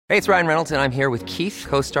Hey, it's Ryan Reynolds, and I'm here with Keith,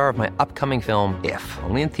 co-star of my upcoming film, If,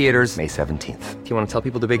 only in theaters May 17th. Do you want to tell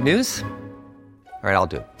people the big news? All right, I'll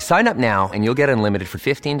do it. Sign up now and you'll get unlimited for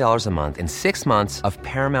 $15 a month and 6 months of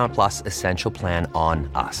Paramount Plus Essential Plan on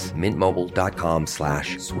us.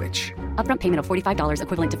 MintMobile.com/switch. Upfront payment of $45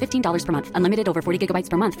 equivalent to $15 per month. Unlimited over 40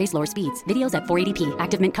 gigabytes per month. Face lower speeds. Videos at 480p.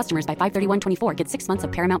 Active Mint customers by 531.24 get 6 months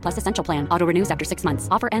of Paramount Plus Essential Plan. Auto renews after 6 months.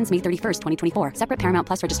 Offer ends May 31st, 2024. Separate Paramount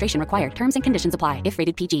Plus registration required. Terms and conditions apply if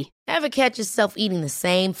rated PG. Ever catch yourself eating the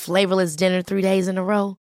same flavorless dinner 3 days in a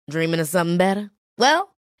row? Dreaming of something better? Well,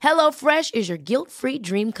 HelloFresh is your guilt-free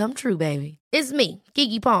dream come true, baby. It's me,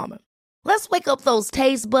 Keke Palmer. Let's wake up those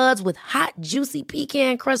taste buds with hot, juicy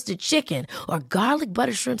pecan-crusted chicken or garlic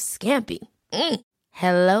butter shrimp scampi.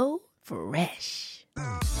 Hello Fresh.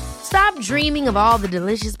 Stop dreaming of all the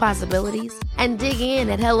delicious possibilities and dig in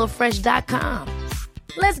at HelloFresh.com.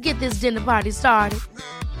 Let's get this dinner party started.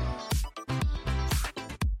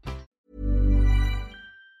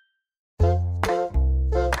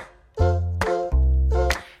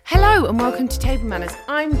 Hello and welcome to Table Manners.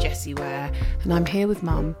 I'm Jessie Ware and I'm here with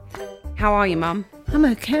Mum. How are you, Mum? I'm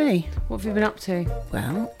okay. What have you been up to?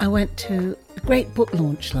 Well, I went to a great book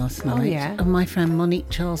launch last night. Oh, yeah? And my friend Monique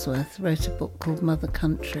Charlesworth wrote a book called Mother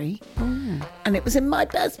Country. Oh. And it was in my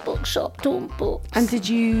best bookshop, Dawn Books. And did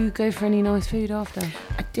you go for any nice food after?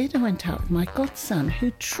 I did. I went out with my godson,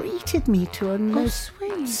 who treated me to a most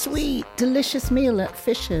sweet, delicious meal at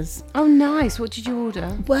Fisher's. Oh, nice. What did you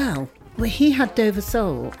order? Well, he had Dover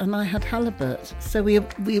sole and I had halibut, so we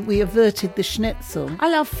averted the schnitzel.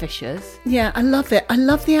 I love Fisher's. Yeah, I love it. I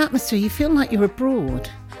love the atmosphere. You feel like you're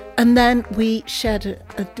abroad. And then we shared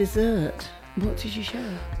a dessert. What did you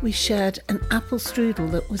share? We shared an apple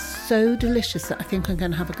strudel that was so delicious that I think I'm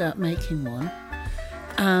going to have a go at making one,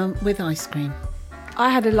 with ice cream. I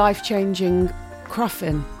had a life-changing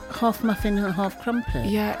cruffin. Half muffin and half crumpet.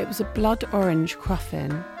 Yeah, it was a blood orange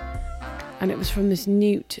cruffin. And it was from this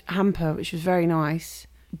Newt hamper, which was very nice.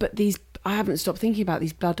 But I haven't stopped thinking about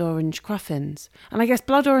these blood orange cruffins. And I guess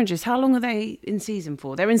blood oranges, how long are they in season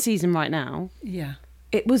for? They're in season right now. Yeah.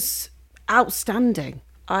 It was outstanding.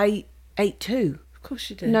 I ate 2. Of course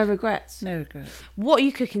you did. No regrets. No regrets. What are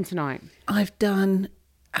you cooking tonight? I've done,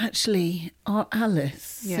 actually, our Alice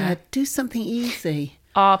said, do something easy.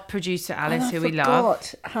 Our producer Alice, who we love. I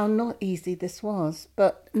forgot how not easy this was,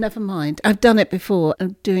 but never mind. I've done it before.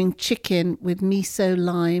 I'm doing chicken with miso,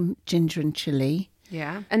 lime, ginger and chilli.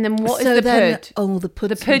 Yeah. And then what is the pud? Oh, the pud.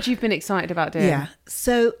 The pud you've been excited about doing. Yeah.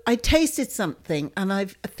 So I tasted something and I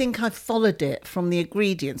think I've followed it from the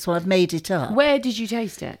ingredients, so I've made it up. Where did you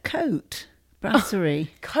taste it? Cote Brasserie.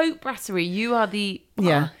 Cote Brasserie. You are the...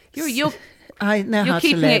 Yeah. You're I know how to live.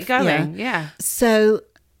 You're keeping it going. Yeah. So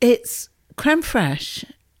it's creme fraiche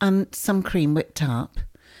and some cream whipped up,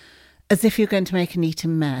 as if you're going to make an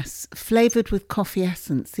eaten mess, flavoured with coffee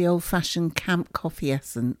essence, the old-fashioned camp coffee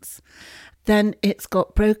essence. Then it's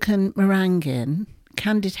got broken meringue in,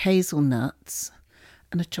 candied hazelnuts,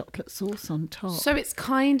 and a chocolate sauce on top. So it's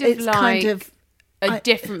kind of a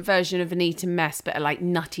different version of an eaten mess, but a like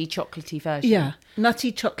nutty chocolatey version. Yeah,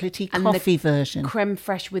 nutty chocolatey coffee version. Creme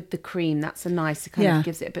fraiche with the cream, that's a nice, it kind of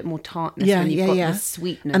gives it a bit more tartness when you've got the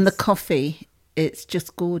sweetness. And the coffee, it's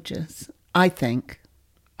just gorgeous, I think.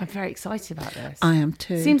 I'm very excited about this. I am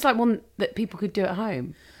too. Seems like one that people could do at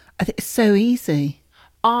home. I think it's so easy.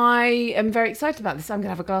 I am very excited about this. I'm going to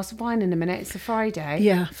have a glass of wine in a minute. It's a Friday.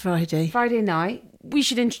 Yeah, Friday. Friday night. We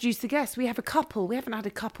should introduce the guests. We have a couple. We haven't had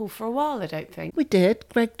a couple for a while, I don't think. We did.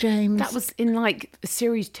 Greg James. That was in like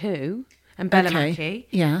series 2 and Bella Mackey.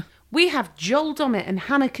 Yeah. We have Joel Dommett and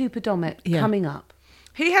Hannah Cooper Dommett coming up.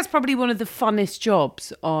 He has probably one of the funnest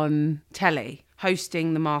jobs on telly,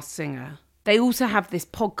 hosting The Masked Singer. They also have this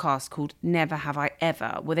podcast called Never Have I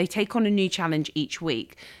Ever, where they take on a new challenge each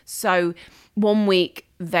week. So one week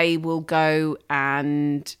they will go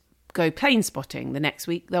plane spotting. The next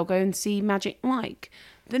week they'll go and see Magic Mike.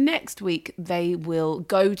 The next week they will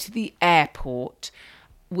go to the airport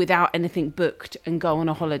without anything booked and go on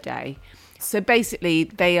a holiday. So basically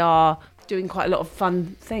they are doing quite a lot of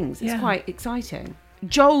fun things. It's quite exciting.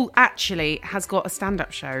 Joel actually has got a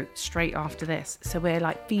stand-up show straight after this. So we're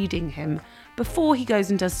like feeding him before he goes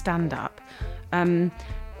and does stand-up.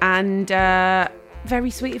 Very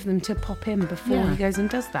sweet of them to pop in before he goes and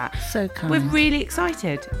does that. So kind. We're really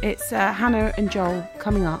excited. It's Hannah and Joel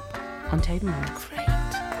coming up on Table Manners. Great.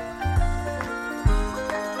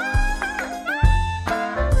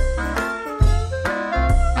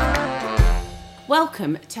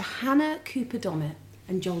 Welcome to Hannah Cooper Dommett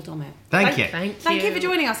and Joel Dommett. Thank you. Thank you for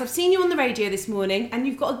joining us. I've seen you on the radio this morning and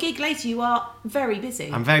you've got a gig later. You are very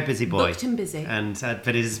busy. I'm a very busy boy. Booked and busy. But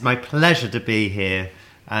it is my pleasure to be here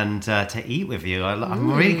and to eat with you.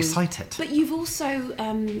 I'm really excited. But you've also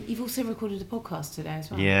recorded a podcast today as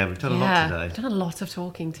well. Yeah, we've done a lot today. We've done a lot of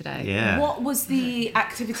talking today. Yeah. What was the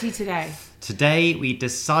activity today? Today we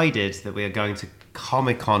decided that we are going to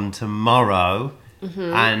Comic-Con tomorrow,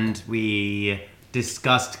 and we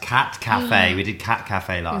discussed Cat Cafe. We did Cat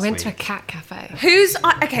Cafe last week. We went to a cat cafe. Who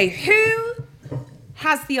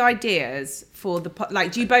has the ideas for the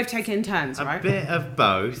do you both take it in turns, right? A bit of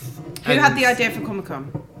both. Who had the idea for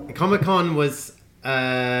Comic-Con? Comic-Con was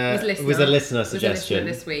a listener suggestion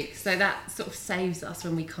this week, so that sort of saves us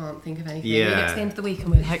when we can't think of anything. Yeah. We get to the end of the week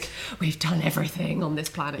and we're like, we've done everything on this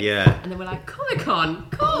planet. Yeah. And then we're like, Comic-Con,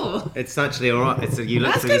 cool. It's actually all right. That's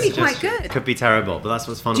going to be quite good. Could be terrible, but that's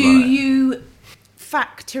what's fun about it. Do you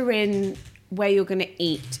factor in where you're going to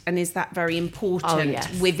eat, and is that very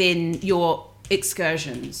important within your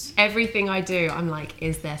excursions? Everything I do, I'm like,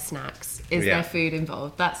 is there snacks? Is there food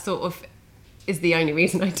involved? That sort of is the only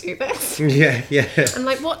reason I do this. Yeah. I'm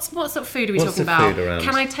like, what sort of food are we What's talking the about? food around?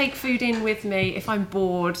 Can I take food in with me if I'm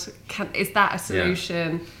bored? Is that a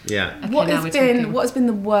solution? Yeah. Okay, What now has we're been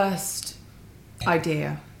the worst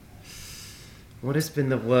idea? What has been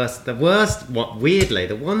the worst? Weirdly,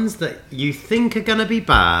 the ones that you think are going to be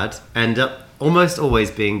bad end up almost always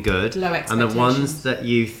being good. Low and the ones that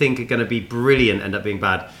you think are going to be brilliant end up being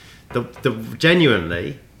bad. The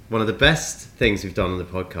genuinely, one of the best things we've done on the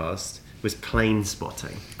podcast was plane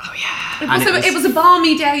spotting. Oh yeah. It was a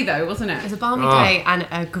balmy day though, wasn't it? It was a balmy day and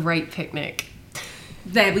a great picnic.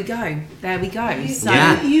 There we go.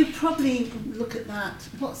 You probably look at that.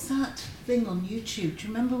 What's that thing on YouTube? Do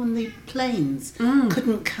you remember when the planes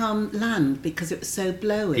couldn't land because it was so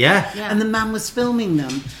blowy? Yeah. And the man was filming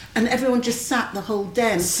them, and everyone just sat the whole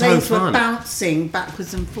day, and So planes fun. were bouncing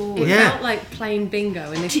backwards and forwards. It felt like plain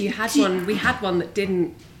bingo, and if you had one, we had one that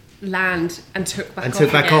didn't land and took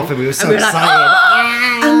back off and we were so we were like,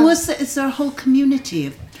 excited. And is there a whole community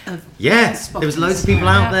of Yeah, plane there was loads of spotters? people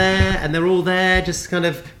out there, and they're all there, just kind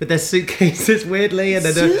of with their suitcases, weirdly, and they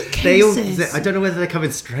all. Suitcases? I don't know whether they're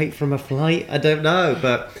coming straight from a flight. I don't know,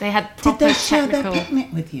 but They had Did proper they share technical. their picnic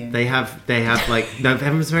with you? they have like no.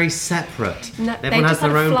 Everyone's very separate. No, they Everyone has just had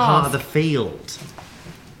their a own part of flask. the field.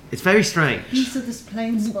 It's very strange. These are the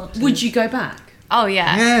plane spotters. Would you go back? Oh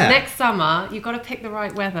yeah. Yeah. Next summer, you've got to pick the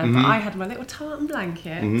right weather. But I had my little tartan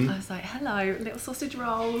blanket. I was like, hello, little sausage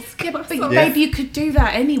rolls. Yeah, but croissants. babe, you could do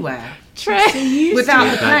that anywhere True.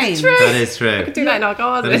 without the planes. That is true. Do that in our That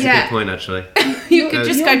garden. is a Yeah. good point, actually. You could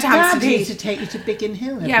just Your go to dad Hampstead used to Heath. take you to Biggin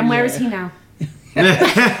Hill. Yeah, and where is he now?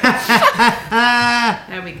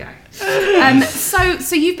 There we go.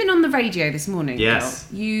 So you've been on the radio this morning. Yes.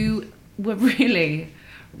 Bill. You were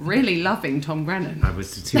really loving Tom Grennan. I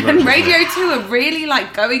was too much. And of Radio it. 2 are really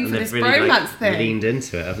going for And this they've really bromance thing. leaned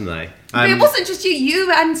into it, haven't they? But it wasn't just you.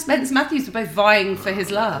 You and Spence Matthews were both vying for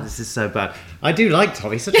his love. This is so bad. I do like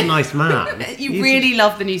Tom. He's such a nice man. You really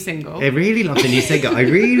love the new single. I really love the new single. I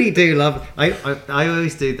really do love. I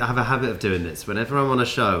always do. I have a habit of doing this. Whenever I'm on a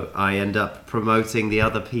show, I end up promoting the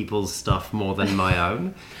other people's stuff more than my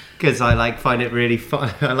own, because I find it really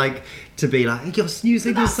fun. I like to be like, your new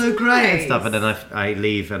single's so great and stuff, and then I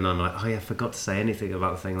leave and I'm like, oh yeah, I forgot to say anything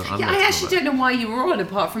about the thing that I'm. Yeah, not I talking actually about. don't know why you were on,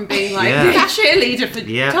 apart from being like Yeah. the cheerleader for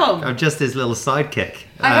Yeah, Tom. I'm just his little sidekick.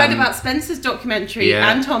 I heard about Spencer's documentary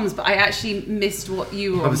yeah. and Tom's, but I actually missed what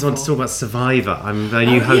you were I was on to for. talk about Survivor. I'm the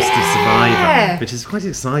new host of Survivor, which is quite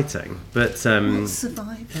exciting. But What's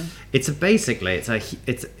Survivor? it's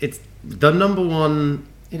the number one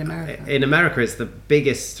In America. In America, it's the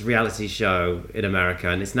biggest reality show in America,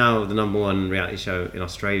 and it's now the number one reality show in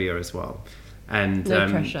Australia as well. And No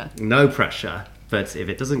pressure. No pressure. But if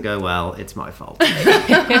it doesn't go well, it's my fault.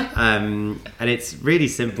 And it's really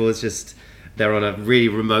simple. It's just they're on a really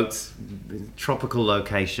remote tropical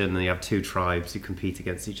location, and you have two tribes who compete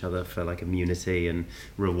against each other for like immunity and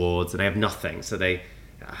rewards, and they have nothing. So they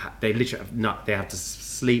literally they have to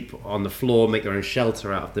sleep on the floor, make their own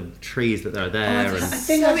shelter out of the trees that are there. I And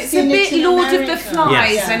think So I've it's a seen it bit in Lord of the America.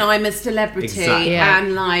 Flies Yes. and I'm a Celebrity Exactly. Yeah.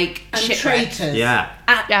 and like And shipwreck. traitors. yeah,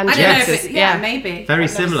 I don't know Yes. if it's, Yeah. maybe. very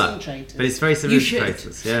I've never similar. seen Traitors. But it's very similar You to should.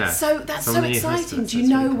 Traitors. Yeah. So that's Some so of the exciting. hosts, Do you that's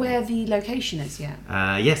know really cool. where the location is yet?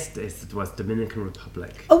 Yes, it was Dominican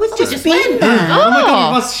Republic. Oh, we've just just been went. there. Oh my god,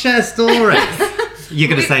 we must share stories. You're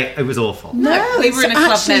going to say it was awful. No, we were in a it's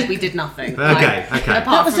club actually- there. We did nothing. Okay, okay. Apart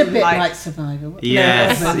That was a from bit like, like Survivor. wasn't it?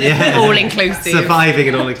 Yes, yeah. All inclusive. Surviving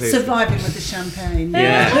and all inclusive. Surviving with the champagne.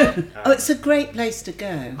 Yeah. Oh, it's a great place to go.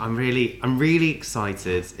 I'm really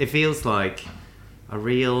excited. It feels like a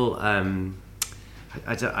real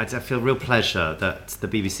I feel real pleasure that the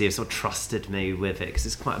BBC have sort of trusted me with it, because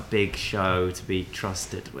it's quite a big show to be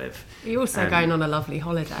trusted with. You're also going on a lovely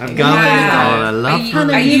holiday. I'm going on a lovely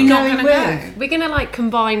holiday. Are you not going to go? We're going to like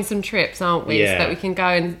combine some trips, aren't we? Yeah. So that we can go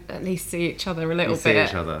and at least see each other a little bit. See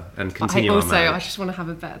each other and continue our marriage. I just want to have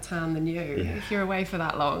a better tan than you if you're away for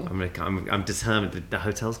that long. I'm determined that the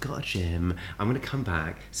hotel's got a gym. I'm going to come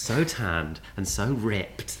back so tanned and so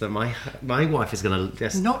ripped that my wife is going to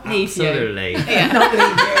just not leave you. Absolutely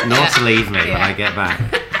not leave me when I get back.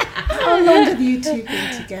 How long have you two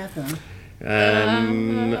been together?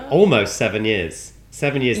 Almost 7 years.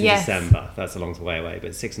 7 years in Yes. December. That's a long way away,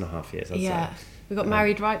 but 6.5 years, I'd say. We got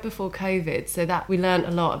married right before COVID, so that we learnt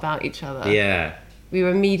a lot about each other. Yeah. We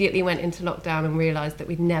immediately went into lockdown and realised that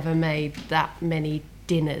we'd never made that many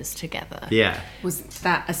dinners together. Yeah. Was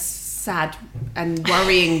that a sad and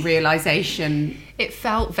worrying realisation? It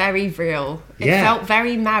felt very real. It Yeah. felt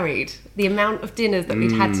very married, the amount of dinners that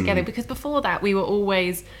we'd had together, because before that we were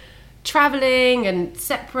always travelling and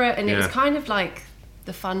separate, and it was kind of like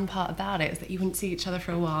the fun part about it is that you wouldn't see each other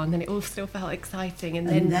for a while, and then it all still felt exciting, and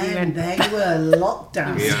then we went they were locked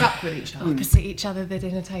down. Stuck with each other. opposite each other at the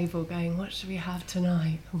dinner table going, what should we have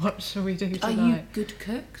tonight? What shall we do tonight? Are you good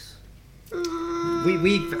cooks?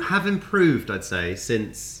 We have improved, I'd say,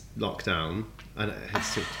 since lockdown. And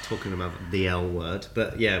it's talking about the L word,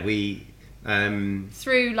 but yeah, we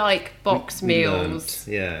Through like box meals.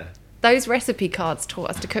 Yeah. Those recipe cards taught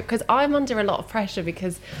us to cook, because I'm under a lot of pressure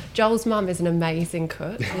because Joel's mum is an amazing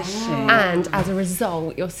cook, and as a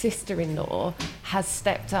result your sister-in-law has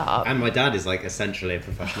stepped up, And my dad is like essentially a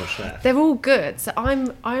professional chef. they're all good, so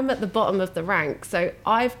I'm at the bottom of the rank, so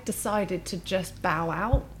I've decided to just bow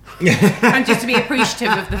out. And just to be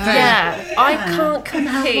appreciative of the food. Yeah, I can't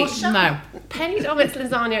compete. No. Penny Dommett's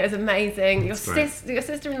lasagna is amazing. Your great.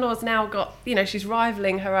 sister-in-law's now got, she's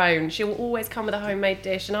rivaling her own. She will always come with a homemade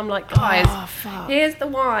dish, and I'm like, guys, here's the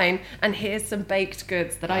wine and here's some baked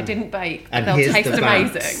goods that I didn't bake, but And they'll here's taste the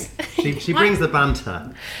bants. amazing. She brings the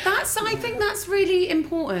banter. I think that's really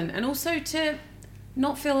important, and also to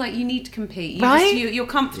not feel like you need to compete. Right? You're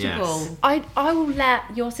comfortable. Yes. I will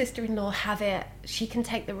let your sister-in-law have it. She can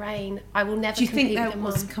take the reign. I will never Do you compete think there with your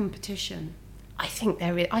was mum. competition? I think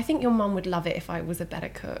there is. I think your mum would love it if I was a better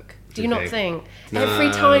cook. Do you Do not you think? No. Every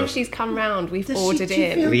time she's come round, we've ordered do you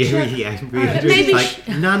in. feel- We maybe like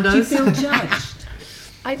Do you Nando's. feel judged?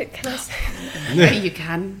 Can I say? You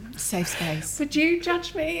can. Safe space. Would you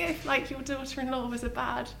judge me if, like, your daughter-in-law was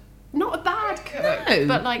not a bad cook, No.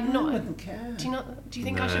 but like not? I wouldn't care. Do you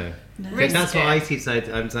think I should No. risk That's it? what I keep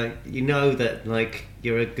saying. I'm like, you know that like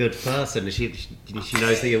you're a good person. She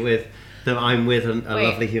knows that I'm with a Wait,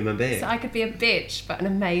 lovely human being. So I could be a bitch, but an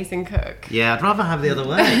amazing cook. Yeah, I'd rather have the other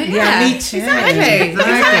way. Yeah, me too.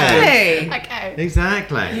 Exactly. Okay.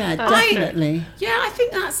 Exactly. Yeah, definitely. Yeah, I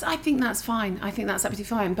think that's fine. I think that's absolutely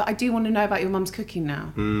fine. But I do want to know about your mum's cooking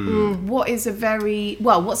now. What's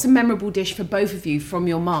a memorable dish for both of you from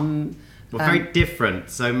your mum? Well, very different.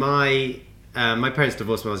 So my parents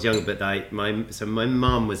divorced when I was younger, but my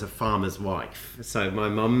mum was a farmer's wife. So my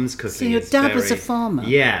mum's cooking. So your is dad was very- a farmer?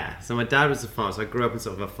 Yeah. So my dad was a farmer. So I grew up in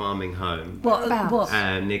sort of a farming home What?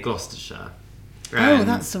 near Gloucestershire. Oh,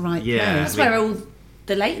 that's the right yeah, place. That's where all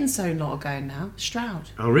the Leighton lot are going now. Stroud.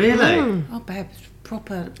 Oh, really? Oh, babe,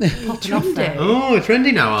 proper popping off there. Oh,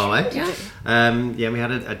 trendy now, are we? Yeah. We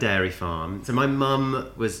had a dairy farm. So my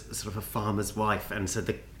mum was sort of a farmer's wife, and so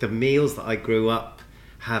the meals that I grew up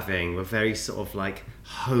having were very sort of like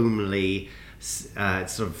homely,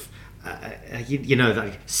 sort of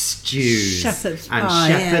like stews Shepherd's and pie,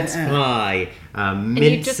 shepherd's yeah. pie, you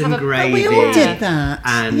mince just and have a- gravy. We all did that.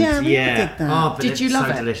 And yeah, we all did that. Oh, but Did it's you love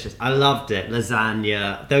so it? delicious. I loved it.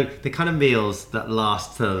 Lasagna, though the kind of meals that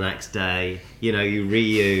last till the next day. You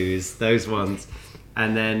reuse those ones,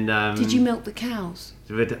 and then Did you milk the cows?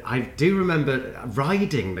 But I do remember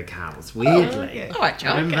riding the cows, weirdly. All right, Joe.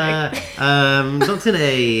 I remember, not in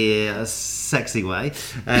a sexy way.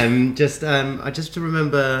 I just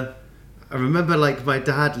remember. I remember like my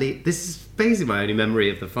dad. This is basically my only memory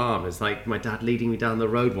of the farm. It's like my dad leading me down the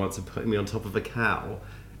road once and putting me on top of a cow.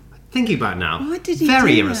 Thinking about it now, Why did he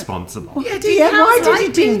very do that? irresponsible. Why did he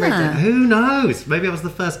do that? Who knows? Maybe I was the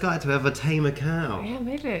first guy to ever tame a cow. Yeah,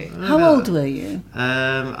 maybe. How old were you?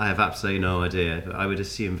 I have absolutely no idea, but I would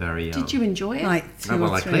assume very young. Did you enjoy it? Like 2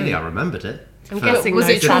 Well, or I 3? clearly I remembered it. I'm guessing Was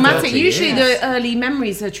no it sad traumatic? 30 Usually years. the early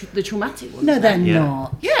memories are the traumatic ones. No, they're Yeah.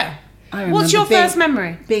 not. Yeah. I What's remember your being- first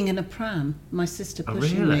memory? Being in a pram. My sister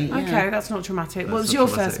pushing really? me. Yeah. Okay, that's not traumatic. What was not your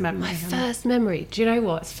traumatic. first memory? My first memory. Do you know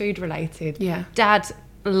what? It's food related. Yeah. Dad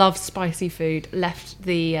loves spicy food. Left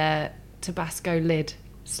the Tabasco lid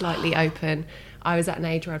slightly open. I was at an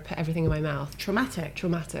age where I'd put everything in my mouth. Traumatic.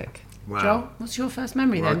 Wow. Joel, what's your first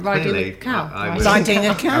memory Well, then? Riding clearly, a cow. Riding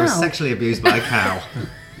a cow. I was sexually abused by a cow.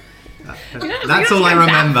 That's That's all I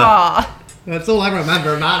remember. That That's all I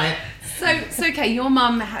remember about it. so okay, your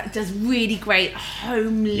mum does really great,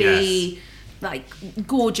 homely, like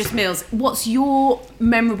gorgeous meals. What's your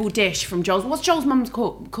memorable dish from Joel's? What's Joel's mum's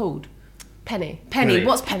called? Penny. Penny.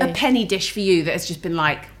 What's Penny. a penny dish for you that has just been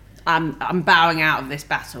like, I'm bowing out of this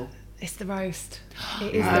battle? It's the roast.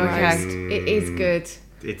 It is the roast. It is good.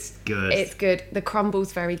 It's good. It's good. The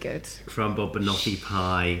crumble's very good. Crumble banoffee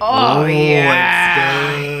pie. Oh,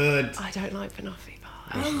 yeah. It's good. I don't like banoffee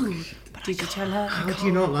pie. Oh, did you tell her? How do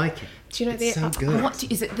you not like it? Do you know It's so good. What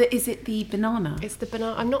is it? Is it the banana? It's the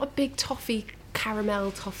banana. I'm not a big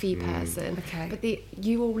caramel toffee person. Okay. But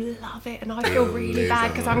you all love it, and I feel really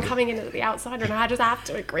bad because I'm coming in at the outsider, and I just have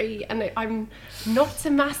to agree. And I'm not a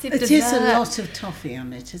massive It dessert. is a lot of toffee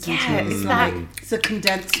on it, isn't Yeah, it? it's like It's a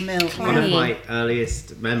condensed milk. One of my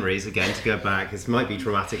earliest memories, again, to go back, this might be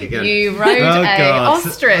traumatic again. you rode a God.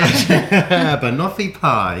 ostrich. Banoffee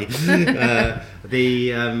pie.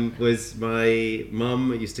 Was my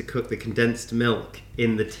mum used to cook the condensed milk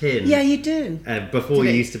in the tin. Yeah, you do. Before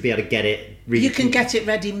you used to be able to get it. Really You can get it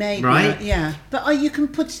ready-made, Right? now, yeah. But you can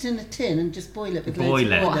put it in a tin and just boil it with loads boil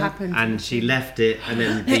of it. water. What happened? And she left it, and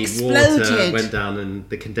then the Exploded. water went down, and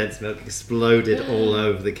the condensed milk exploded all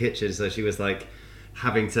over the kitchen. So she was like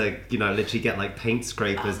having to, literally get like paint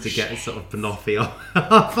scrapers to get sort of banoffee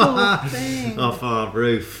off our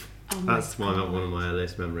roof. That's one of my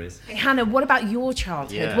earliest memories. Hannah, what about your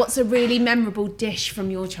childhood? Yeah. What's a really memorable dish from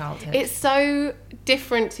your childhood? It's so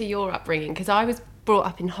different to your upbringing because I was brought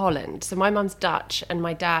up in Holland. So my mum's Dutch and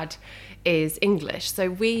my dad is English. So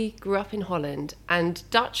we grew up in Holland, and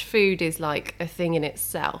Dutch food is like a thing in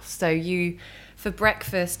itself. So for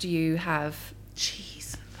breakfast, you have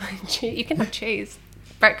cheese. you can have cheese.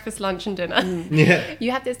 Breakfast, lunch, and dinner. Yeah.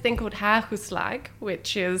 You have this thing called hagelslag,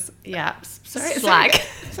 which is slag.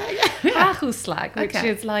 Hagelslag, which Okay.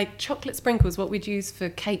 is like chocolate sprinkles, what we'd use for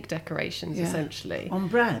cake decorations, essentially. On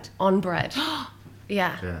bread. On bread.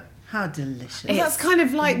 Yeah. Yeah. How delicious. Well, that's kind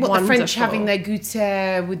of like what the French wonderful. having their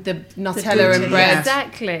goûter with the Nutella and goûter, bread. yeah.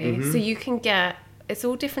 Exactly. So you can get, it's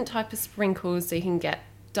all different type of sprinkles. So you can get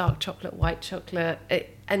dark chocolate, white chocolate,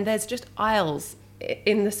 and there's just aisles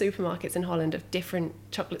in the supermarkets in Holland of different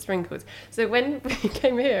chocolate sprinkles. So when we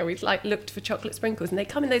came here, we looked for chocolate sprinkles, and they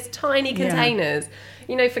come in those tiny containers,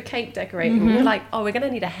 for cake decorating. We're like, oh, we're going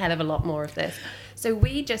to need a hell of a lot more of this. So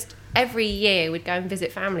we just, every year, we'd go and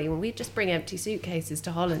visit family, and we'd just bring empty suitcases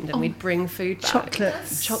to Holland, and we'd bring food back.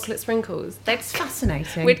 Chocolate sprinkles. That's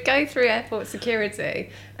fascinating. We'd go through airport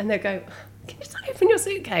security, and they'd go, can you just open your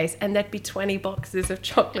suitcase? And there'd be 20 boxes of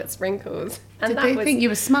chocolate sprinkles. And Did they think you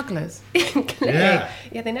were smugglers? Yeah.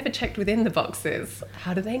 Yeah, they never checked within the boxes.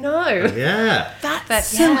 How do they know? Yeah.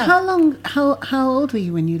 So how old were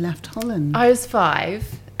you when you left Holland? I was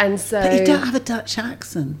 5, and so... But you don't have a Dutch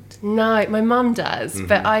accent. No, my mum does.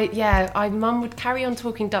 But my mum would carry on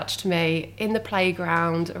talking Dutch to me in the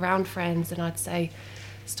playground, around friends, and I'd say,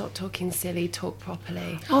 stop talking silly, talk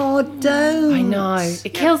properly. Oh, don't. I know.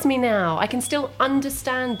 It kills me now. I can still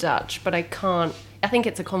understand Dutch, but I can't. I think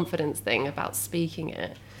it's a confidence thing about speaking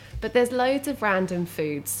it. But there's loads of random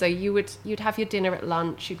foods. So you'd have your dinner at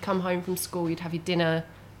lunch, you'd come home from school, you'd have your dinner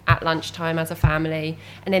at lunchtime as a family.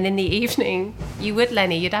 And then in the evening,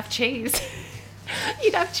 you'd have cheese.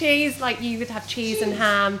 You'd have cheese, like you would have cheese and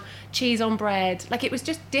ham, cheese on bread. Like it was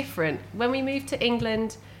just different. When we moved to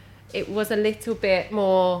England, it was a little bit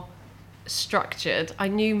more structured. I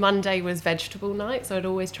knew Monday was vegetable night, so I'd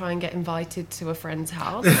always try and get invited to a friend's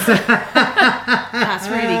house. That's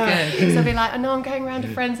really good. So I'd be like, I know I'm going around a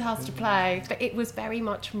friend's house to play. But it was very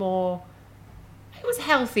much more, it was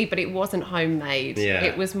healthy, but it wasn't homemade. Yeah.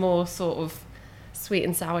 It was more sort of sweet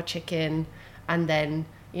and sour chicken, and then,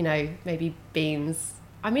 maybe beans.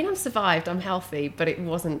 I mean, I've survived, I'm healthy, but it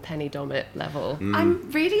wasn't Penny Dommett level.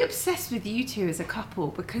 I'm really obsessed with you two as a couple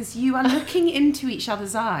because you are looking into each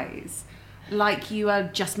other's eyes like you are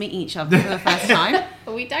just meeting each other for the first time.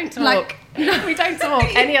 But we don't talk. We don't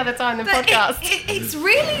talk any other time than podcast. It's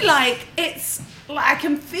really it's like I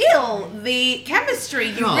can feel the chemistry.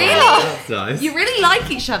 You That's nice. you really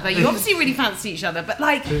like each other. You obviously really fancy each other, but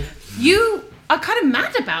you are kind of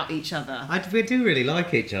mad about each other. We do really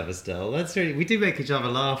like each other still. We do make each other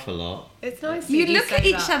laugh a lot. It's nice. You look at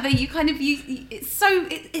each other. You kind of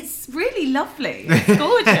it's really lovely. It's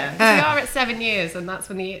gorgeous. We are at 7 years, and that's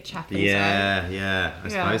when the itch happens. Right? Yeah.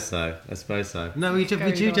 I suppose so. No, we do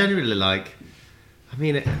Very nice. genuinely like. I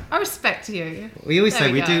mean, I respect you. we always There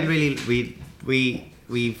say we we do go. really.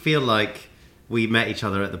 We feel like we met each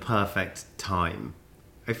other at the perfect time.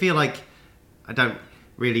 I feel like I don't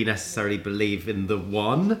really necessarily believe in the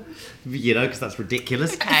one, because that's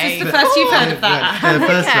ridiculous. Okay. This is the first you've heard of that. The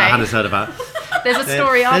first that Hannah's heard about. There's a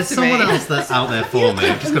story after There's someone else that's out there for me.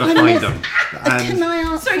 I'm just going to find them. Can I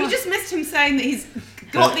ask? Sorry, you just missed him saying that he's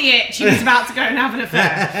got the itch. He was about to go and have an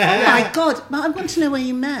affair. Oh my God! But I want to know where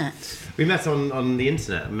you met. We met on the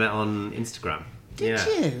internet. We met on Instagram. Did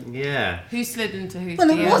you? Yeah. Who slid into whose? Well,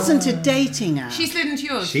 it wasn't a dating app. She slid into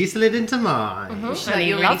yours. She slid into mine. And he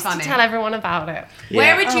You're really loves funny. to tell everyone about it.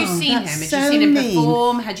 Where had you Oh, seen him? that's Had so you seen him mean.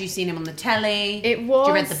 perform? Had you seen him on the telly? It was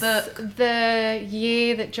Had you read the book? the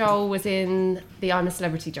year that Joel was in the I'm a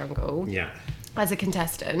Celebrity Jungle Yeah. as a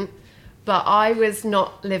contestant. But I was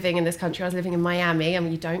not living in this country. I was living in Miami. I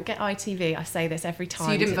mean, you don't get ITV. I say this every time.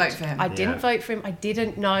 So you didn't vote for him? I didn't vote for him. I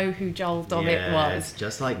didn't know who Joel Dommett was.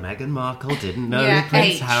 Just like Meghan Markle didn't know Yeah, who Prince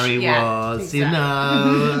H, Harry yeah, was,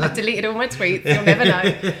 exactly. I deleted all my tweets. You'll never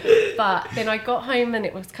know. But then I got home and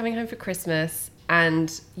it was coming home for Christmas,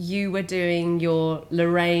 and you were doing your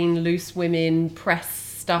Lorraine Loose Women press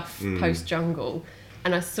stuff post Jungle,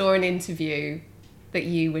 and I saw an interview that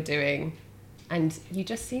you were doing, and you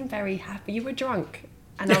just seemed very happy. You were drunk,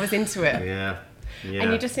 and I was into it. Yeah.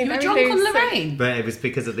 And you just seemed You were very drunk on loose. Lorraine? But it was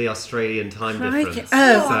because of the Australian time Crikey. difference.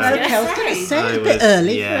 Oh, So okay. I was going to say I it a bit was-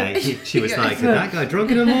 early. Yeah, she was like, that guy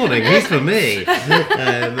drunk in the morning, he's for me.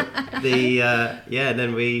 And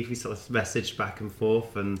then we sort of messaged back and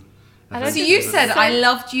forth, and So you said, I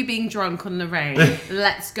loved you being drunk on Lorraine.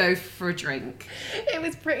 Let's go for a drink. It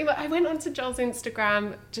was pretty much. I went onto Joel's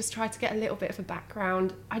Instagram, just tried to get a little bit of a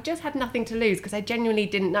background. I just had nothing to lose because I genuinely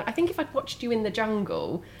didn't know. I think if I'd watched you in the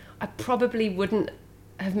jungle, I probably wouldn't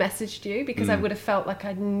have messaged you because I would have felt like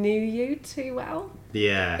I knew you too well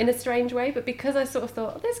yeah. in a strange way. But because I sort of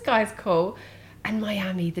thought, oh, this guy's cool. And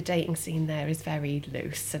Miami, the dating scene there is very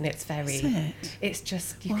loose, and it's very. Is it? It's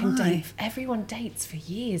just you Why? can date. Everyone dates for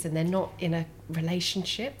years, and they're not in a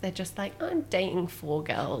relationship. They're just like, I'm dating 4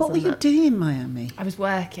 girls. What were and you that- doing in Miami? I was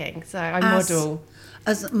working, so I As- model.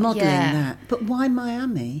 As modelling Yeah. that. But why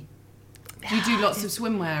Miami? Do you do lots of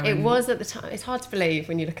swimwear? It and was at the time. It's hard to believe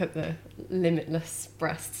when you look at the limitless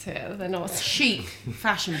breasts here. They're not. chic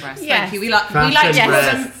fashion breasts. Yes. Thank you. We like Fashion to call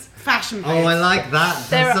them breasts. fashion Oh, I breasts. like that.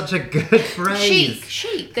 There That's are- such a good phrase.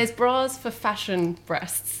 Chic. There's bras for fashion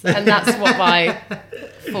breasts, and that's what my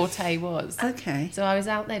forte was. Okay. So I was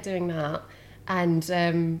out there doing that, and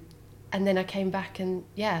then I came back and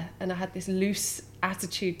I had this loose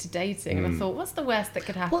attitude to dating, and I thought, what's the worst that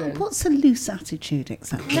could happen? What's a loose attitude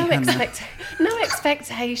exactly? No Hannah? no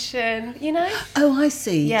expectation, you know? Oh, I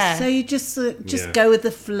see. Yeah. So you just Yeah. go with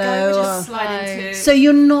the flow. Just slide into. So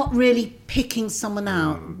you're not really picking someone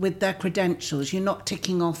out with their credentials. You're not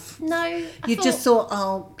ticking off. No. You just thought,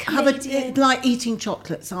 I'll have comedian. like eating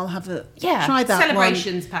chocolates. I'll have a try that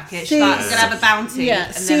celebrations one. package. See- Like, I'm gonna have a bounty. Yeah.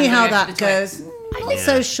 and then See I'm how gonna go that for the Twix. goes. Not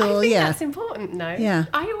so sure. I think Yeah. that's important, no? Yeah.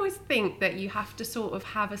 I always think that you have to sort of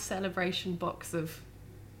have a celebration box of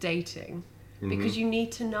dating because you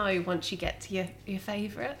need to know once you get to your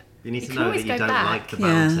favourite. You need to can know that always you go don't back. like the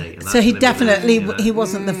bounty. Yeah. and So that's he gonna be definitely the, you know. he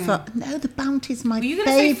wasn't the fudge. No, the bounty's my Were you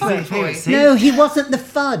gonna say favourite. fudge? No, he wasn't the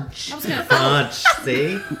fudge. Fudge,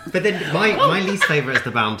 see? But then my least favourite is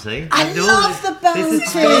the bounty. I And all love the this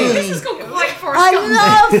is bounty. This has got quite Forrest I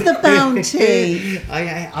Gump. love the bounty.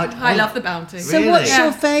 I love the bounty. So Really? what's Yeah.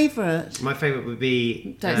 your favourite? My favourite would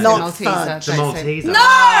be Don't say Not Malteser. fudge. the don't say- Malteser. No!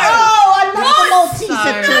 Oh, I love the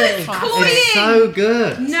Malteser too. Cloying. It's so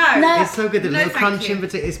good. No. It's so good. The No, little thank crunch you. in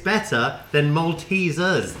between. It's better than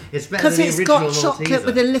Maltesers. It's better Because than the it's original got chocolate Malteser.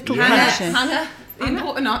 with a little Yeah. crunch in. Hannah,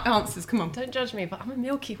 important answers. Come on. Don't judge me, but I'm a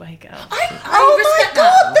Milky Way girl. Oh my respect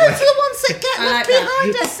God, those are the ones that get I left like that.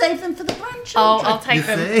 behind us. Save them for the grandchildren. Oh, I'll take You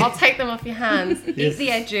them. see? I'll take them off your hands. Eat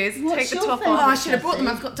the edges. What's take the your top favourite? Oh, I off. should have brought them.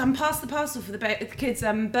 I've got done past the parcel for the kid's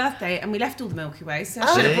birthday, and we left all the Milky Way, so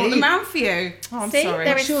I should have brought them round for you. Oh, I'm See, sorry.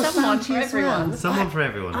 there is Sure, someone bounty for as well. everyone. Someone for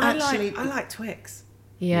everyone. Actually- I like Twix.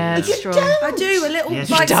 Yeah, You strong. don't. I do a little Yes,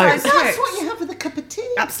 you bite-sized don't. Twix. That's what you have with a cup of tea.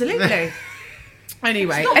 Absolutely.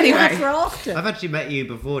 Anyway, What you have anyway. for after. I've actually met you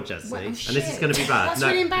before, Jessie, Well, and this is shit. going to be bad. That's no,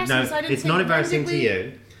 really embarrassing, no, so I didn't it's think- not when embarrassing did to we-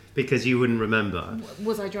 you because you wouldn't remember.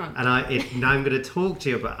 Was I drunk? And now I'm going to talk to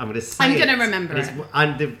you about. I'm going to say. I'm gonna it. remember And it's-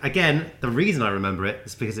 And again, the reason I remember it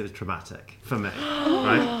is because it was traumatic for me.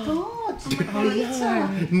 Right?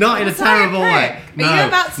 God. Not in a terrible way. Are you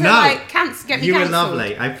about to get me You were cancelled?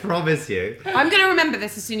 lovely. I promise you. I'm going to remember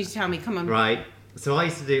this as soon as you tell me. Come on. Right. So I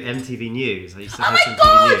used to do MTV News. I used to Oh host my MTV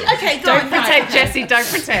God! News. Okay, go Don't on. pretend, Jessie. Don't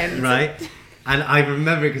pretend. Right. And I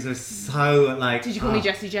remember it because it was so like. Did you call me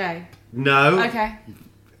Jessie J? No. Okay.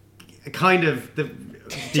 Kind of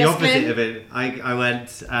the opposite of it. I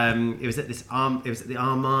went. It was at the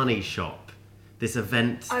Armani shop. This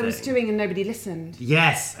event I was doing and nobody listened.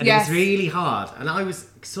 Yes, and it was really hard. And I was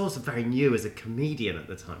sort of very new as a comedian at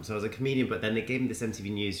the time. So I was a comedian, but then they gave me this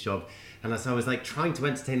MTV News job. And so I was like trying to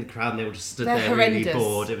entertain the crowd and they were just stood there really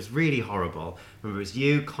bored. It was really horrible. Remember, it was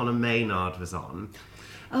you, Conor Maynard was on.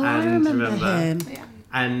 Oh, I remember him. Yeah.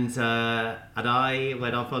 And I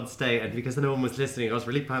went up on stage, and because no one was listening, I was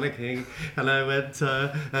really panicking. And I went,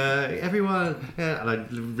 everyone, and I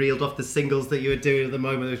reeled off the singles that you were doing at the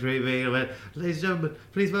moment. It was really big. I went, ladies and gentlemen,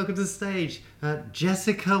 please welcome to the stage,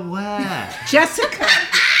 Jessica Ware. Jessica?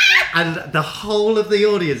 And the whole of the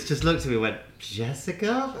audience just looked at me and went,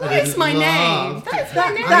 Jessica? That's my name. That's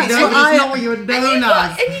my name. That's not what you were known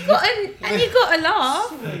as. And you got a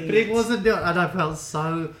laugh. But it wasn't, and I felt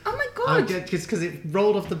so... Oh my God. Because it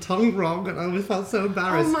rolled off the tongue wrong, and I felt so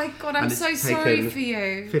embarrassed. Oh my God, I'm so sorry for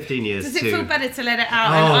you. 15 years Does it feel better to let it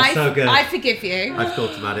out? Oh, and so good. I forgive you. I've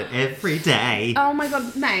thought about it every day. Oh my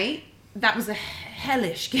God, mate, that was a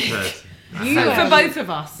hellish gig. For both of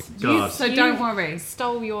us. God. So don't worry.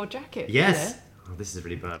 Stole your jacket. Yes. Oh, this is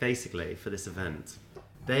really bad. Basically, for this event,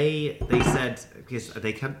 they said, because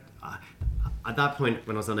they kept, at that point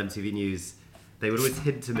when I was on MTV News, they would always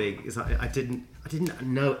hint to me, because I didn't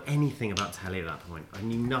know anything about telly at that point. I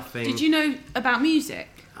knew nothing. Did you know about music?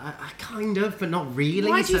 I kind of, but not really.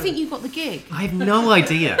 Why do you think you got the gig? I have no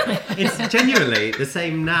idea. It's genuinely the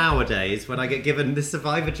same nowadays when I get given the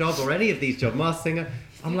Survivor job or any of these jobs, Masked Singer.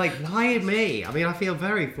 I'm like, why me? I mean, I feel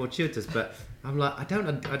very fortuitous, but I'm like, I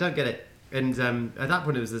don't get it. And at that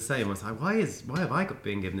point, it was the same. I was like, why have I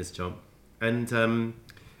been given this job? And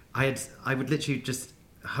I would literally just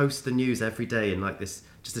host the news every day in like this,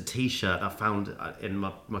 just a T-shirt I found in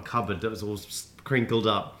my cupboard that was all crinkled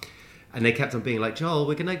up. And they kept on being like, Joel,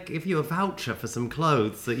 we're going to give you a voucher for some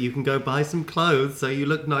clothes so you can go buy some clothes so you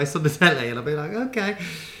look nice on the telly. And I'll be like, okay.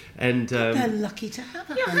 And they're lucky to have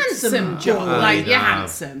a handsome Joel. You're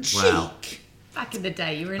handsome. Wow. Back in the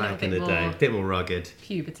day, you were a little Back in bit the day, more a bit more rugged.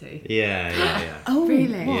 puberty. Yeah. Oh,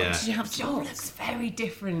 really? What? Yeah. Did you have Joel spots? looks very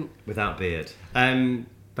different. Without beard.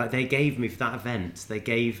 But they gave me, for that event, they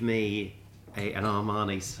gave me an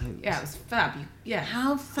Armani suit. Yeah, it was fab. Yeah.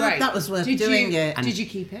 How fab. Great. That was worth Did doing you, it. Did you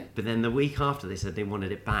keep it? But then the week after, they said they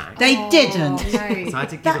wanted it back. They didn't. So I had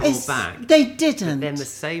to give it all back. They didn't. Then the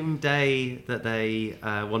same day that they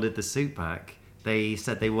wanted the suit back, they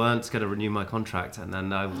said they weren't going to renew my contract, and then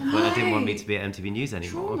they didn't want me to be at MTV News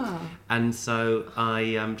anymore. Trauma. And so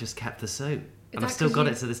I just kept the suit. And I've still got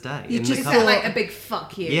it to this day. You in just the Is cupboard. that like a big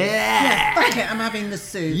fuck you? Yeah! Fuck it, I'm having the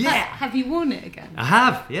suit. Yeah! Have you worn it again? I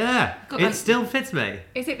have, yeah. God, It still fits me.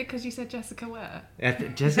 Is it because you said Jessica Ware?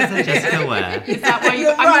 Jessica Ware. Is that why you...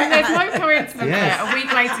 You're I right. mean, there's no coincidence Yes. there. A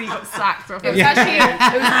week later, you got sacked. It It was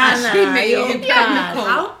actually me. you're bad.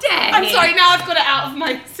 How dare I'm you. sorry, now I've got it out of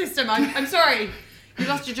my system. I'm sorry. You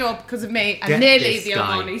lost your job because of me and Get nearly this the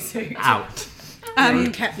guy Armani suit. out. You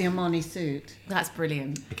kept the Armani suit. That's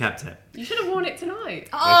brilliant. I kept it. You should have worn it tonight.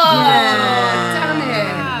 Oh,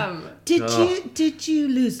 damn it. Did you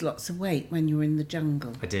lose lots of weight when you were in the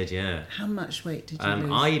jungle? I did, yeah. How much weight did you lose?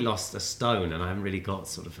 I lost a stone, and I haven't really got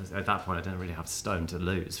at that point. I don't really have a stone to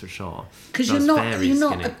lose for sure. Because So I you're was not very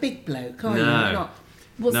skinny. a big bloke, are you? No. You're not.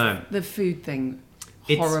 Was No. the food thing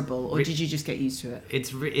It's horrible, or re- did you just get used to it?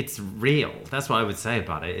 It's real. That's what I would say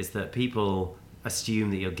about it. Is that people assume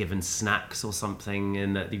that you're given snacks or something,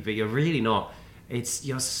 and but you're really not.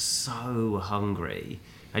 You're so hungry,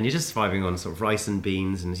 and you're just surviving on sort of rice and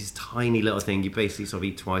beans and this tiny little thing. You basically sort of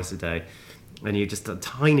eat twice a day, and you're just a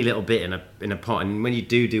tiny little bit in a pot. And when you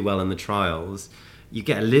do well in the trials, you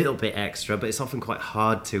get a little bit extra, but it's often quite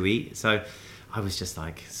hard to eat. So I was just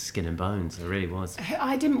like skin and bones. I really was.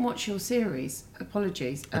 I didn't watch your series.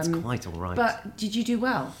 Apologies. It's quite all right. But did you do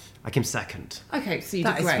well? I came second. Okay, so you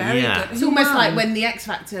That did is great. very Yeah. good. It's Who almost won? like when the X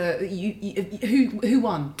Factor. Who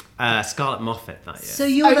won? Scarlett Moffat that year. So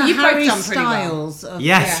you're Oh, the you've both Harry done pretty well. Styles of...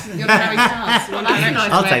 Yes. Yeah, you're the Harry Styles. Well, that's a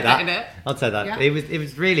nice I'll way take of putting that. it. I'll take that. Yeah. It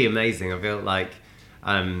was really amazing. I feel like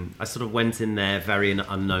I sort of went in there very an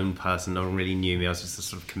unknown person. No one really knew me. I was just a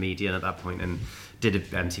sort of comedian at that point and did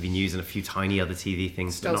MTV News and a few tiny other TV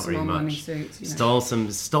things, Stole but not some really Armani much. suits, you know.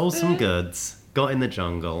 Stole some goods. Got in the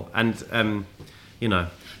jungle, and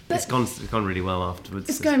it's gone really well afterwards.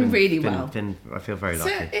 It's going really well. I feel very So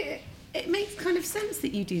lucky. it makes kind of sense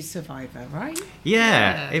that you do Survivor, right?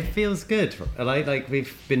 Yeah, it feels good. Like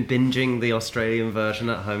we've been binging the Australian version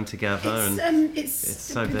at home together, and It's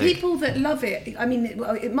so big. people that love it. I mean,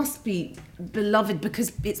 it must be beloved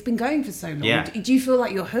because it's been going for so long. Yeah. Do you feel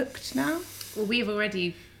like you're hooked now? Well, we've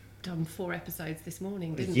already done 4 episodes this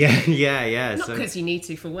morning, didn't Yeah, you? yeah. Not So, because you need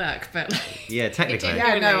to for work, but yeah, technically.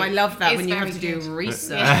 Yeah, no, I love that It's when you have very to do good.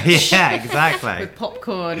 research. Yeah, exactly. With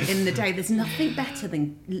popcorn in the day. There's nothing better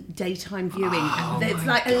than daytime viewing. It's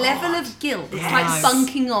like a level of guilt. It's like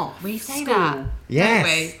bunking off. we say school. that. Yes.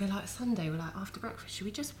 Don't we? We're like, Sunday, we're like, after breakfast, should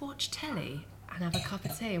we just watch telly and have a cup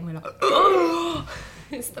of tea? And we're like, oh,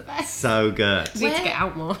 it's the best. So good. We need to get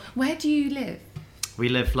out more. Where do you live? We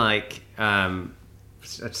live like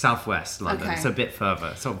southwest London, Okay. so a bit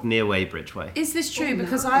further, sort of near Weybridge way. Is this true?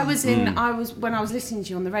 Because I was when I was listening to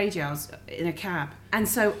you on the radio, I was in a cab, and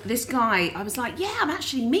so this guy, I was like, yeah, I'm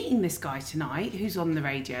actually meeting this guy tonight who's on the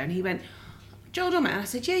radio, and he went, Joel Dommett, and I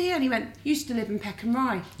said, yeah, and he went, used to live in Peckham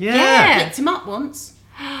Rye. Yeah. Picked him up once.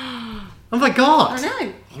 Oh my God! I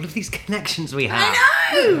know. All of these connections we have.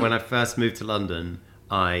 I know. When I first moved to London,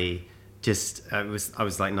 I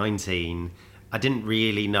was like 19. I didn't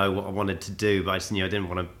really know what I wanted to do, but I just knew I didn't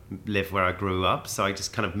want to live where I grew up. So I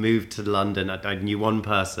just kind of moved to London. I knew one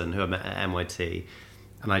person who I met at NYT,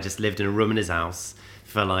 and I just lived in a room in his house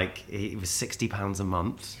for like, it was £60 a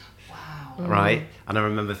month. Wow. Right? And I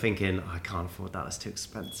remember thinking, I can't afford that, that's too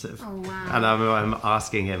expensive. Oh, wow. And I'm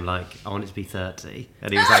asking him, like, I want it to be 30.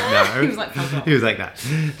 And he was like, no. He was like, fuck off. He was like that.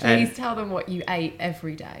 Please tell them what you ate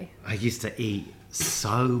every day. I used to eat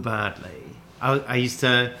so badly. I used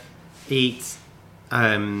to eat.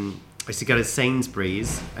 I used to go to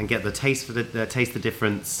Sainsbury's and get the Taste the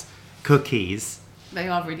Difference cookies. They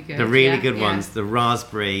are really good. The really good ones, the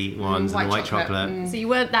raspberry ones and the white chocolate. So you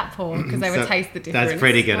weren't that poor because they would taste the difference. That's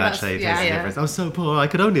pretty good, actually. Taste the difference. I was so poor, I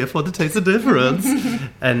could only afford to taste the difference.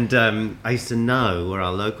 And I used to know where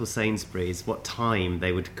our local Sainsbury's, what time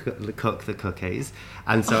they would cook the cookies.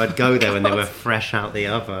 And so I'd go there when they were fresh out the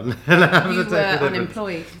oven. And have You to were taste the difference.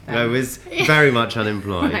 unemployed then. I was very much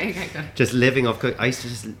unemployed. Right, okay, good. Just living off I used to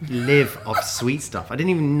just live off sweet stuff. I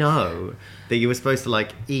didn't even know that you were supposed to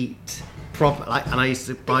like eat proper. And I used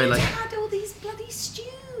to buy You like. had all these bloody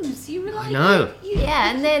stews. You were like, I know. Yeah,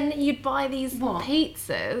 and then you'd buy these What?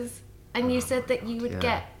 pizzas, and you said that you would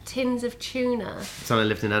get tins of tuna. So I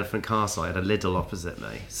lived in Elephant Castle. I had a Lidl opposite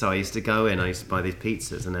me. So I used to go in. I used to buy these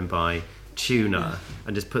pizzas and then buy tuna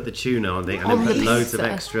and just put the tuna on the and then put loads of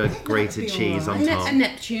pizza. extra grated cheese on top. A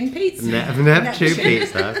Neptune pizza. Neptune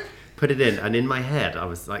pizza. Put it in, and in my head, I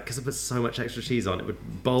was like, because I put so much extra cheese on, it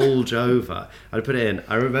would bulge over. I'd put it in.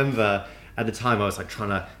 I remember at the time I was like trying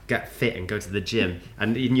to get fit and go to the gym,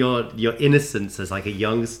 and in your innocence as like a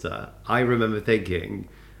youngster, I remember thinking,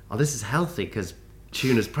 oh, this is healthy because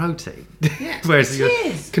tuna's protein. Yeah, Whereas it you're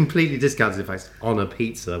is. completely discounted if it's on a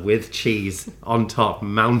pizza with cheese on top,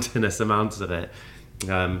 mountainous amounts of it.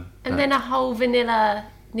 And then a whole vanilla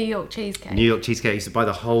New York cheesecake. New York cheesecake, I used to buy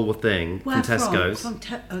the whole thing from Tesco's. From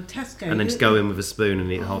Tesco. And then just go in with a spoon and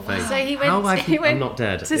eat the whole thing. So he How went. I'm not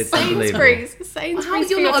dead. To It's unbelievable. Sainsbury's How for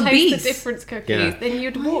you're your not Taste obese? the Difference cookies. Yeah. Then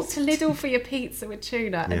you'd walk to Lidl for your pizza with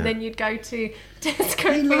tuna, Yeah. and then you'd go to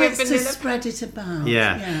Tesco He for your likes to vanilla. spread it about.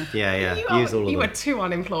 Yeah. Use all of You were them. too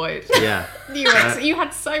unemployed. Yeah. You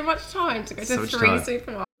had so much time to go So to much 3 time.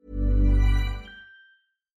 supermarkets.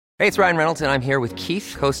 Hey, it's Ryan Reynolds, and I'm here with